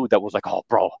wasn't the dude that was like, oh,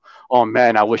 bro, oh,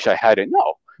 man, I wish I had it.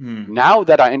 No. Now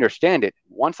that I understand it,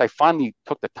 once I finally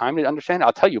took the time to understand it,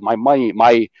 I'll tell you, my money,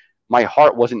 my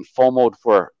heart wasn't FOMO'd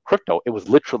for crypto. It was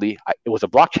literally, it was a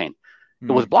blockchain.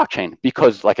 It was blockchain,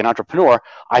 because like an entrepreneur,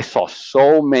 I saw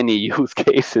so many use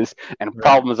cases and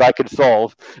problems I could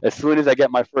solve as soon as I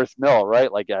get my first mill,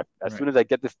 right? Like as soon as I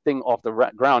get this thing off the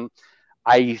ground,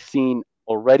 I seen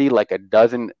already like a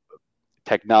dozen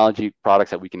technology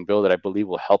products that we can build that I believe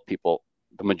will help people,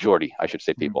 the majority, I should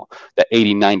say people, that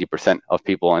 80-90% of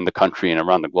people in the country and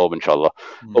around the globe, inshallah.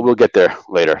 But we'll get there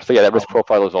later. So yeah, that risk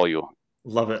profile is all you.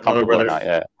 Love it,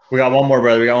 brother. We got one more,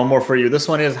 brother. We got one more for you. This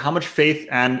one is, how much faith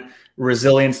and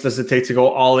resilience does it take to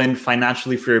go all in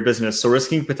financially for your business? So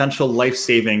risking potential life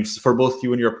savings for both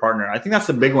you and your partner. I think that's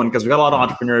a big one because we got a lot of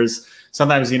entrepreneurs.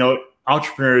 Sometimes,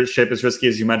 entrepreneurship is risky,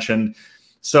 as you mentioned.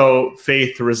 So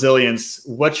faith, resilience,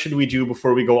 what should we do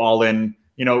before we go all in?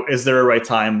 Is there a right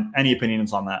time? Any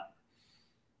opinions on that?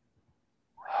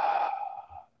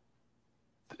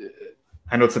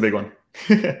 I know it's a big one.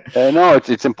 No,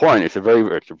 it's important. It's a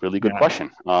really good question.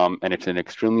 And it's an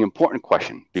extremely important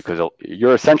question because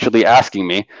you're essentially asking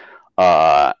me,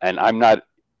 and I'm not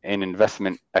an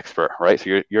investment expert, right?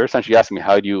 So you're essentially asking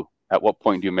me, at what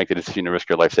point do you make the decision to risk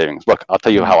your life savings? Look, I'll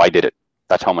tell you how I did it.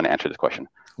 That's how I'm going to answer this question.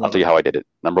 I'll tell you how I did it.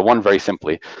 Number one, very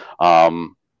simply,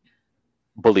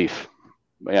 belief.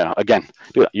 Again,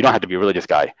 dude, you don't have to be a religious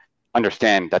guy.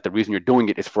 Understand that the reason you're doing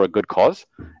it is for a good cause.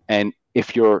 And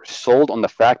if you're sold on the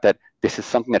fact that this is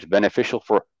something that's beneficial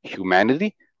for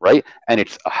humanity, right? And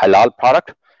it's a halal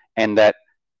product and that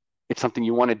it's something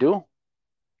you want to do,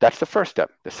 that's the first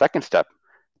step. The second step,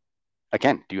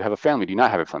 again, do you have a family? Do you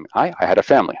not have a family? I had a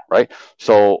family, right?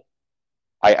 So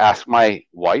I asked my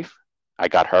wife, I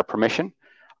got her permission.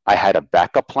 I had a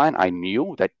backup plan. I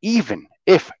knew that even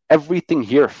if everything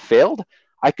here failed,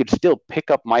 I could still pick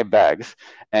up my bags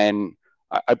and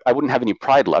I wouldn't have any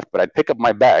pride left, but I'd pick up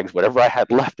my bags, whatever I had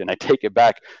left, and I'd take it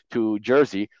back to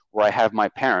Jersey where I have my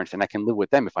parents and I can live with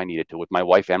them if I needed to, with my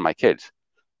wife and my kids.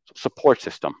 So support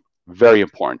system, very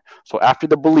important. So after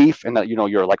the belief and that,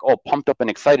 you're like, oh, pumped up and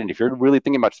excited. If you're really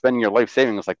thinking about spending your life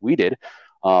savings like we did,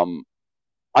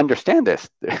 understand this.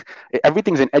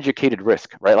 Everything's an educated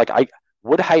risk, right? Like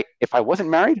if I wasn't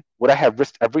married, would I have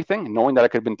risked everything knowing that I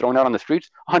could have been thrown out on the streets?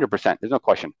 100%. There's no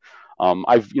question.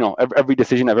 Every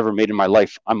decision I've ever made in my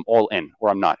life, I'm all in or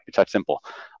I'm not. It's that simple.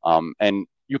 And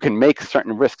you can make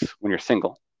certain risks when you're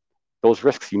single. Those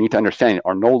risks you need to understand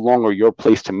are no longer your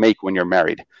place to make when you're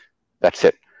married. That's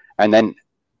it. And then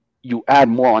you add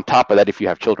more on top of that if you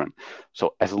have children.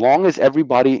 So as long as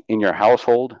everybody in your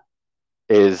household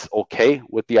is okay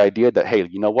with the idea that, hey,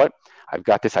 you know what? I've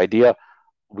got this idea.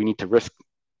 We need to risk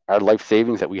our life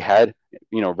savings that we had,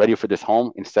 ready for this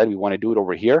home. Instead, we want to do it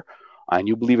over here. And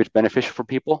you believe it's beneficial for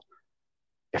people.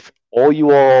 If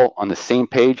you all on the same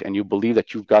page and you believe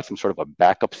that you've got some sort of a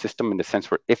backup system in the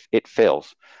sense where if it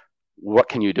fails, what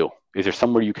can you do? Is there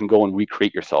somewhere you can go and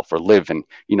recreate yourself or live and,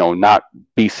 not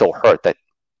be so hurt that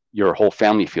your whole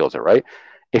family feels it, right?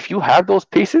 If you have those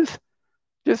pieces,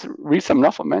 just read some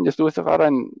Nafal, man. Just do it out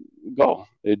and go.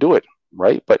 Do it,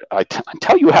 right? But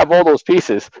until you have all those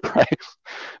pieces, right,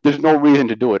 there's no reason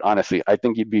to do it, honestly. I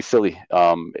think you'd be silly.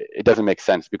 It doesn't make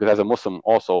sense because as a Muslim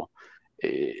also,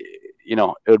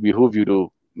 it would behoove you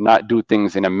to not do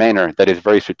things in a manner that is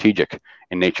very strategic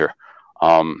in nature.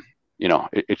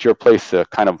 It's your place to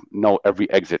kind of know every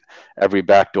exit, every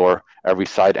back door, every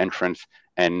side entrance,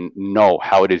 and know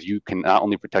how it is you can not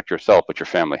only protect yourself, but your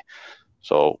family.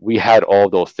 So we had all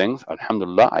those things.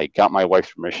 Alhamdulillah, I got my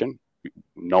wife's permission,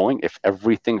 knowing if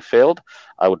everything failed,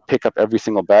 I would pick up every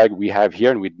single bag we have here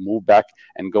and we'd move back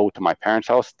and go to my parents'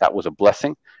 house. That was a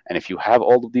blessing. And if you have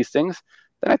all of these things,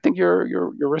 then I think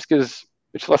your risk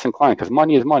it's less inclined because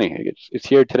money is money. It's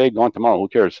here today, gone tomorrow. Who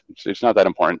cares? It's not that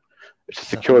important. It's the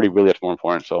security really that's more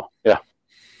important. So yeah.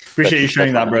 Appreciate you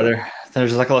sharing that, brother.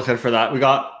 There's like a look for that. We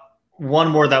got one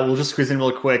more that we'll just squeeze in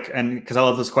real quick, and because I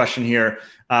love this question here.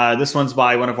 This one's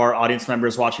by one of our audience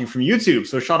members watching from YouTube.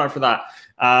 So shout out for that.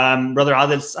 Brother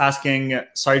Adil's asking,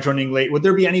 sorry, joining late. Would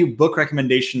there be any book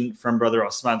recommendation from Brother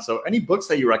Osman? So any books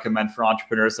that you recommend for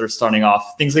entrepreneurs that are starting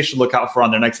off, things they should look out for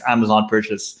on their next Amazon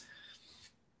purchase?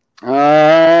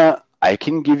 I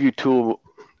can give you two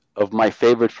of my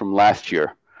favorites from last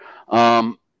year.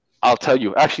 I'll tell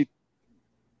you, actually,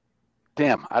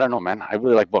 damn, I don't know, man. I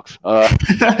really like books.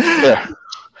 Yeah.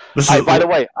 By the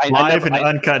way, live and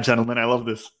uncut, gentlemen. I love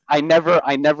this.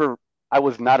 I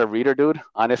was not a reader, dude.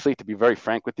 Honestly, to be very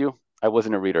frank with you, I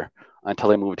wasn't a reader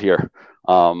until I moved here.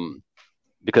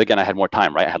 Because again, I had more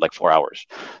time, right? I had like 4 hours.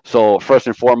 So first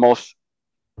and foremost,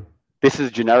 this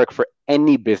is generic for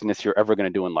any business you're ever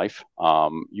going to do in life.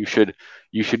 You should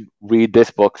read this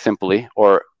book simply,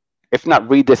 or if not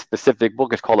read this specific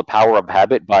book, it's called The Power of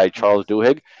Habit by Charles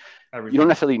Duhigg. You don't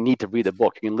necessarily need to read the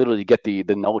book. You can literally get the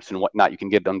notes and whatnot. You can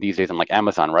get them these days on like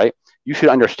Amazon, right? You should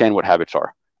understand what habits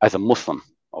are as a Muslim.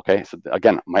 Okay. So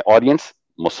again, my audience,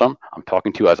 Muslim, I'm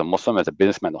talking to you as a Muslim, as a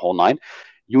businessman, the whole nine.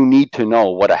 You need to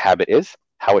know what a habit is,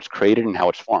 how it's created and how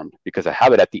it's formed, because a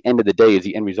habit at the end of the day is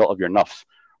the end result of your nafs,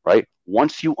 right?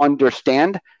 Once you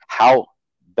understand how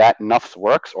that nafs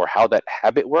works or how that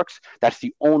habit works, that's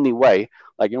the only way.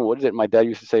 Like, what is it? My dad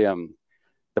used to say,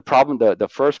 the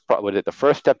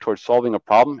first step towards solving a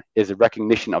problem is a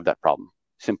recognition of that problem,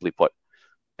 simply put.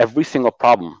 every single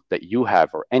problem that you have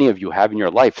or any of you have in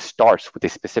your life starts with a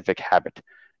specific habit.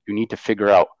 You need to figure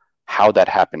out how that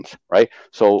happens, right?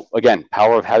 So again,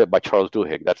 Power of Habit by Charles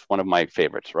Duhigg. That's one of my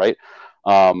favorites, right?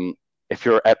 If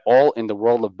you're at all in the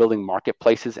world of building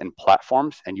marketplaces and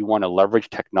platforms and you want to leverage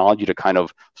technology to kind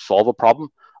of solve a problem,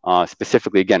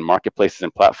 specifically, again, marketplaces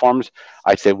and platforms,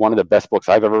 I'd say one of the best books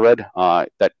I've ever read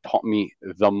that taught me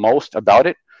the most about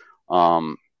it.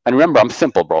 And remember, I'm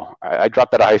simple, bro. I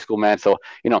dropped out of high school, man. So,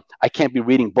 I can't be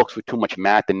reading books with too much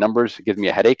math and numbers. It gives me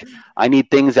a headache. I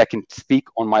need things that can speak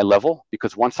on my level,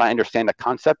 because once I understand the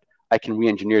concept, I can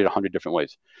re-engineer it 100 different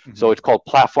ways. Mm-hmm. So it's called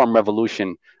Platform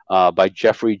Revolution by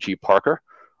Jeffrey G. Parker.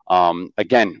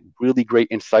 Again, really great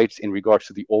insights in regards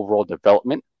to the overall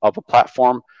development of a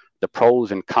platform, the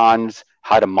pros and cons,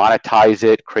 how to monetize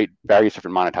it, create various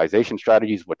different monetization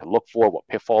strategies, what to look for, what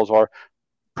pitfalls are.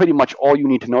 Pretty much all you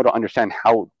need to know to understand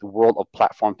how the world of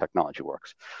platform technology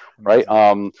works, right?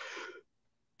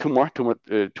 Two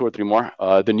or three more.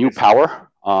 The New Power.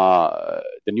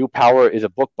 The New Power is a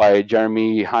book by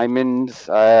Jeremy Hymans.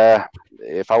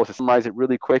 If I was to summarize it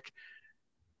really quick,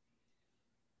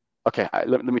 okay,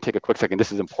 let me take a quick second.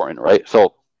 This is important, right?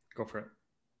 So, go for it.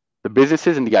 The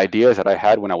businesses and the ideas that I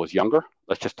had when I was younger,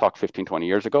 let's just talk 15, 20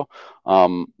 years ago,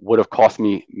 would have cost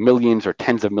me millions or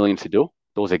tens of millions to do.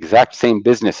 Those exact same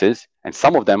businesses, and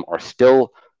some of them there's still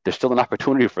an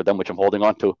opportunity for them, which I'm holding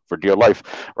on to for dear life,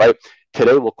 right?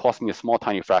 Today will cost me a small,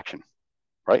 tiny fraction,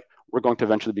 right? We're going to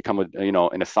eventually become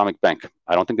an Islamic bank.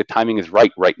 I don't think the timing is right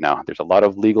now. There's a lot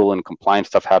of legal and compliance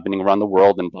stuff happening around the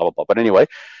world and blah, blah, blah. But anyway,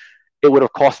 it would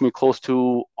have cost me close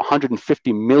to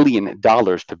 $150 million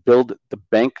to build the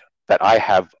bank that I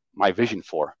have my vision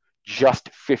for just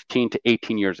 15 to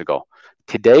 18 years ago.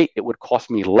 Today, it would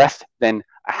cost me less than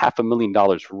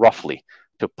 $500,000 roughly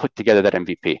to put together that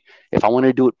MVP. If I want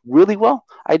to do it really well,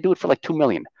 I do it for like $2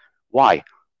 million. Why?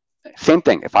 Same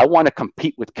thing. If I want to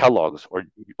compete with Kellogg's or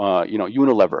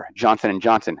Unilever, Johnson &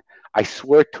 Johnson, I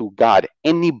swear to God,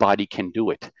 anybody can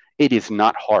do it. It is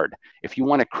not hard. If you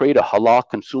want to create a halal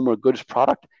consumer goods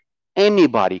product,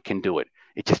 anybody can do it.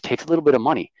 It just takes a little bit of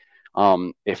money.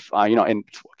 And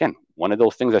again, one of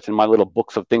those things that's in my little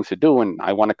books of things to do, and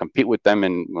I want to compete with them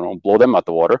and blow them out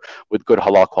the water with good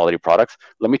halal quality products.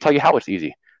 Let me tell you how it's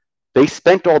easy. They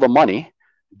spent all the money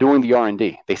doing the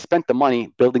R&D. They spent the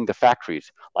money building the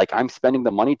factories. Like I'm spending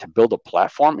the money to build a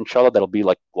platform, inshallah, that'll be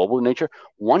like global in nature.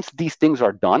 Once these things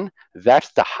are done,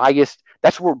 that's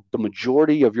where the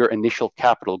majority of your initial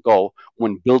capital go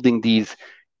when building these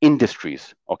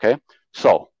industries, okay?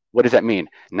 So what does that mean?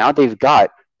 Now they've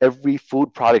got every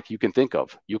food product you can think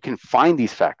of. You can find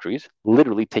these factories,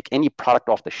 literally take any product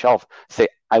off the shelf, say,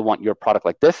 I want your product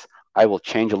like this. I will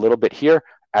change a little bit here,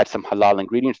 add some halal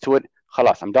ingredients to it.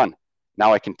 Khalas, I'm done.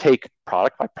 Now I can take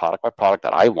product by product by product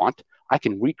that I want. I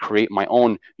can recreate my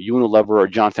own Unilever or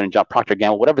Johnson & Johnson, Procter &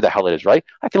 Gamble, whatever the hell it is, right?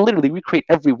 I can literally recreate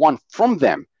every one from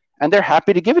them, and they're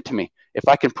happy to give it to me if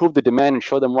I can prove the demand and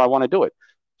show them where I want to do it.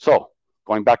 So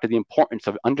going back to the importance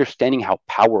of understanding how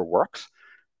power works,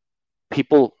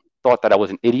 people thought that I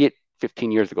was an idiot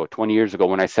 15 years ago, 20 years ago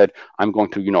when I said I'm going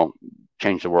to,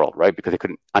 change the world, right? Because they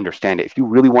couldn't understand it. If you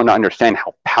really want to understand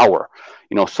how power,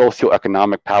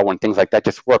 socioeconomic power and things like that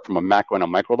just work from a macro and a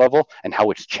micro level and how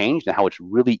it's changed and how it's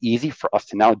really easy for us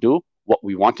to now do what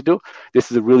we want to do, this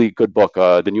is a really good book,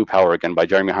 The New Power, again, by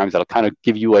Jeremy Hymans, that'll kind of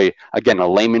give you a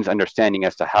layman's understanding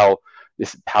as to how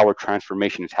this power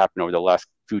transformation has happened over the last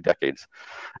few decades.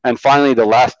 And finally, the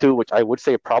last two, which I would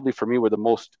say probably for me were the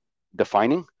most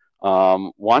defining.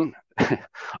 One,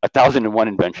 1001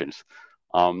 Inventions.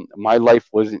 My life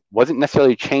wasn't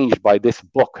necessarily changed by this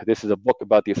book. This is a book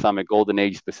about the Islamic Golden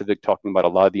Age, specific, talking about a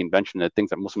lot of the invention and the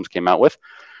things that Muslims came out with.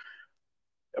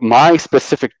 My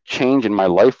specific change in my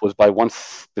life was by one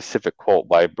specific quote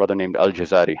by a brother named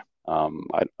Al-Jazari.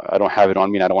 I don't have it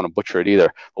on me and I don't want to butcher it either.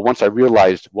 But once I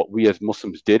realized what we as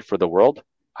Muslims did for the world,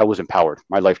 I was empowered.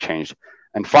 My life changed.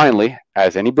 And finally,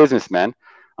 as any businessman,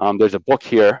 there's a book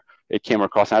here it came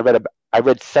across, and I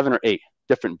read 7 or 8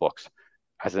 different books.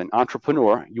 As an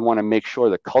entrepreneur, you want to make sure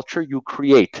the culture you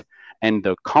create and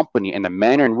the company and the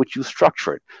manner in which you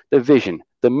structure it, the vision,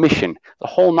 the mission, the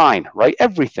whole nine, right?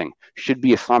 Everything should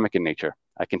be Islamic in nature.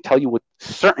 I can tell you with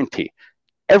certainty,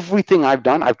 everything I've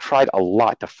done, I've tried a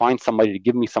lot to find somebody to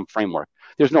give me some framework.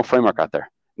 There's no framework out there.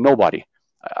 Nobody.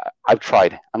 I've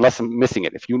tried, unless I'm missing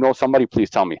it. If you know somebody,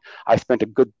 please tell me. I spent a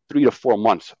good 3 to 4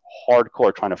 months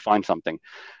hardcore trying to find something.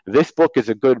 This book is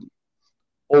a good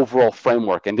overall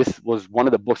framework, and this was one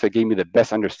of the books that gave me the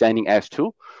best understanding as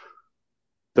to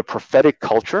the prophetic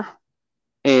culture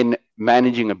in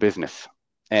managing a business.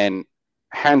 And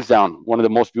hands down, one of the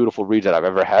most beautiful reads that I've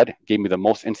ever had. It gave me the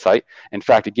most insight. In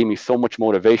fact, it gave me so much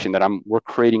motivation that we're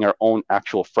creating our own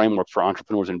actual framework for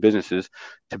entrepreneurs and businesses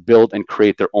to build and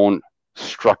create their own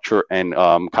structure and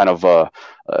kind of what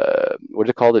do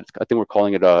they call it? I think we're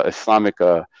calling it Islamic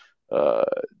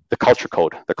the culture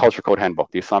code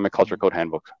handbook, the Islamic culture code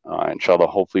handbook. Inshallah,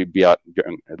 hopefully be out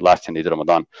during the last 10 days of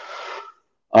Ramadan.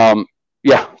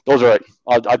 Yeah, those are it.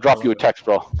 I'll drop you a text,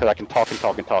 bro, because I can talk.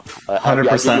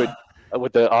 100%.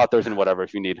 With the authors and whatever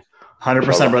if you need.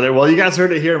 100%, brother. Well, you guys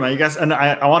heard it here, man. You guys, and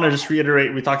I want to just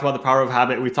reiterate, we talked about the power of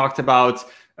habit. We talked about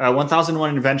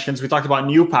 1001 inventions. We talked about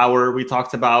new power. We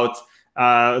talked about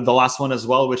the last one as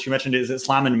well, which you mentioned is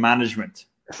Islam and management.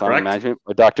 Islam and management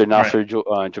with Dr. Nasser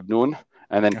Jabnoon.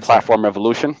 And then Platform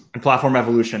Revolution. And Platform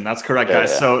Revolution. That's correct,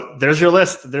 guys. Yeah. So there's your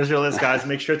list. Guys.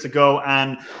 Make sure to go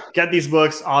and get these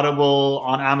books, Audible,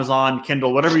 on Amazon,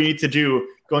 Kindle, whatever you need to do.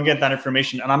 Go and get that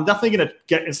information. And I'm definitely going to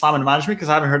get Islam and management because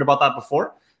I haven't heard about that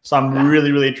before. So I'm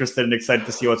really, really interested and excited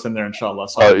to see what's in there, inshallah.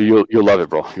 So you'll love it,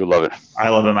 bro. You'll love it. I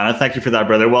love it, man. And thank you for that,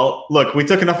 brother. Well, look, we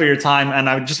took enough of your time. And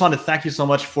I just want to thank you so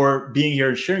much for being here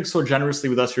and sharing so generously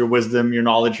with us your wisdom, your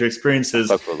knowledge, your experiences.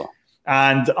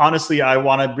 And honestly, I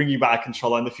want to bring you back,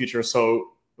 inshallah, in the future.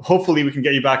 So hopefully we can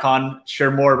get you back on, share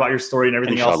more about your story and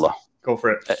everything else. Go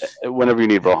for it. Whenever you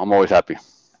need, bro. I'm always happy.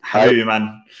 Habibi,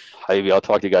 man. Habibi, I'll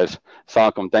talk to you guys.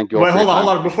 Assalamualaikum. Thank you. Wait, hold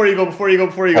on. Before you go.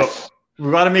 We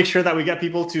got to make sure that we get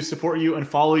people to support you and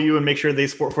follow you and make sure they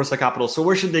support Fursa Capital. So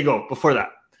where should they go before that?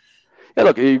 Yeah,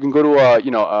 look, you can go to,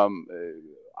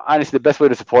 honestly, the best way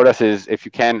to support us is if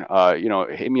you can,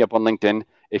 hit me up on LinkedIn.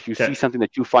 If you see something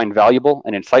that you find valuable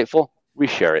and insightful,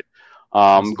 reshare it.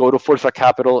 Go to Fursa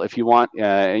Capital if you want,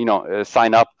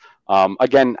 sign up.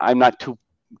 Again, I'm not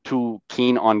too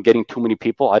keen on getting too many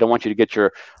people. I don't want you to get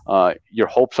your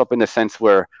hopes up in the sense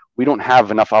where we don't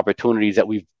have enough opportunities that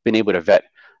we've been able to vet.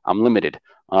 I'm limited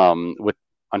with,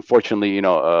 unfortunately,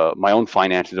 my own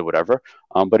finances or whatever.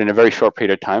 But in a very short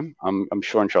period of time, I'm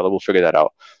sure, inshallah, we'll figure that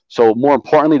out. So more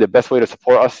importantly, the best way to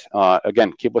support us,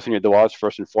 again, keep us in your du'as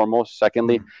first and foremost.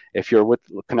 Secondly, if you're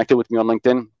connected with me on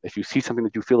LinkedIn, if you see something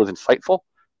that you feel is insightful,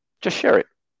 just share it.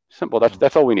 Simple.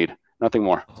 That's all we need. Nothing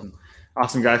more.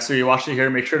 Awesome, guys. So you watched it here.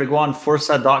 Make sure to go on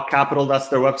Fursa.capital. That's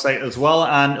their website as well.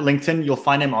 And LinkedIn, you'll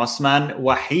find him, Osman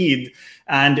Waheed,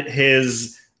 and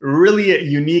his really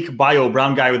unique bio,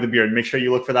 brown guy with a beard. Make sure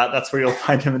you look for that. That's where you'll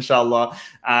find him, inshallah.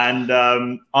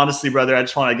 And honestly, brother, I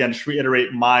just want to, again, just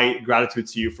reiterate my gratitude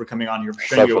to you for coming on here, for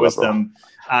sharing your wisdom.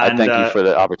 And I thank you for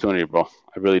the opportunity, bro.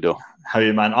 I really do.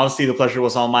 Habibi, man. Honestly, the pleasure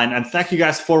was all mine. And thank you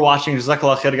guys for watching.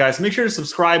 Jazakallah khair, guys. Make sure to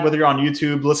subscribe, whether you're on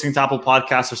YouTube, listening to Apple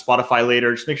Podcasts or Spotify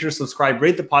later. Just make sure to subscribe,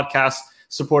 rate the podcast,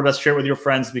 support us, share it with your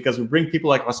friends, because we bring people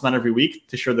like Osman every week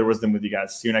to share their wisdom with you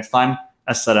guys. See you next time.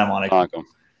 Assalamu alaikum.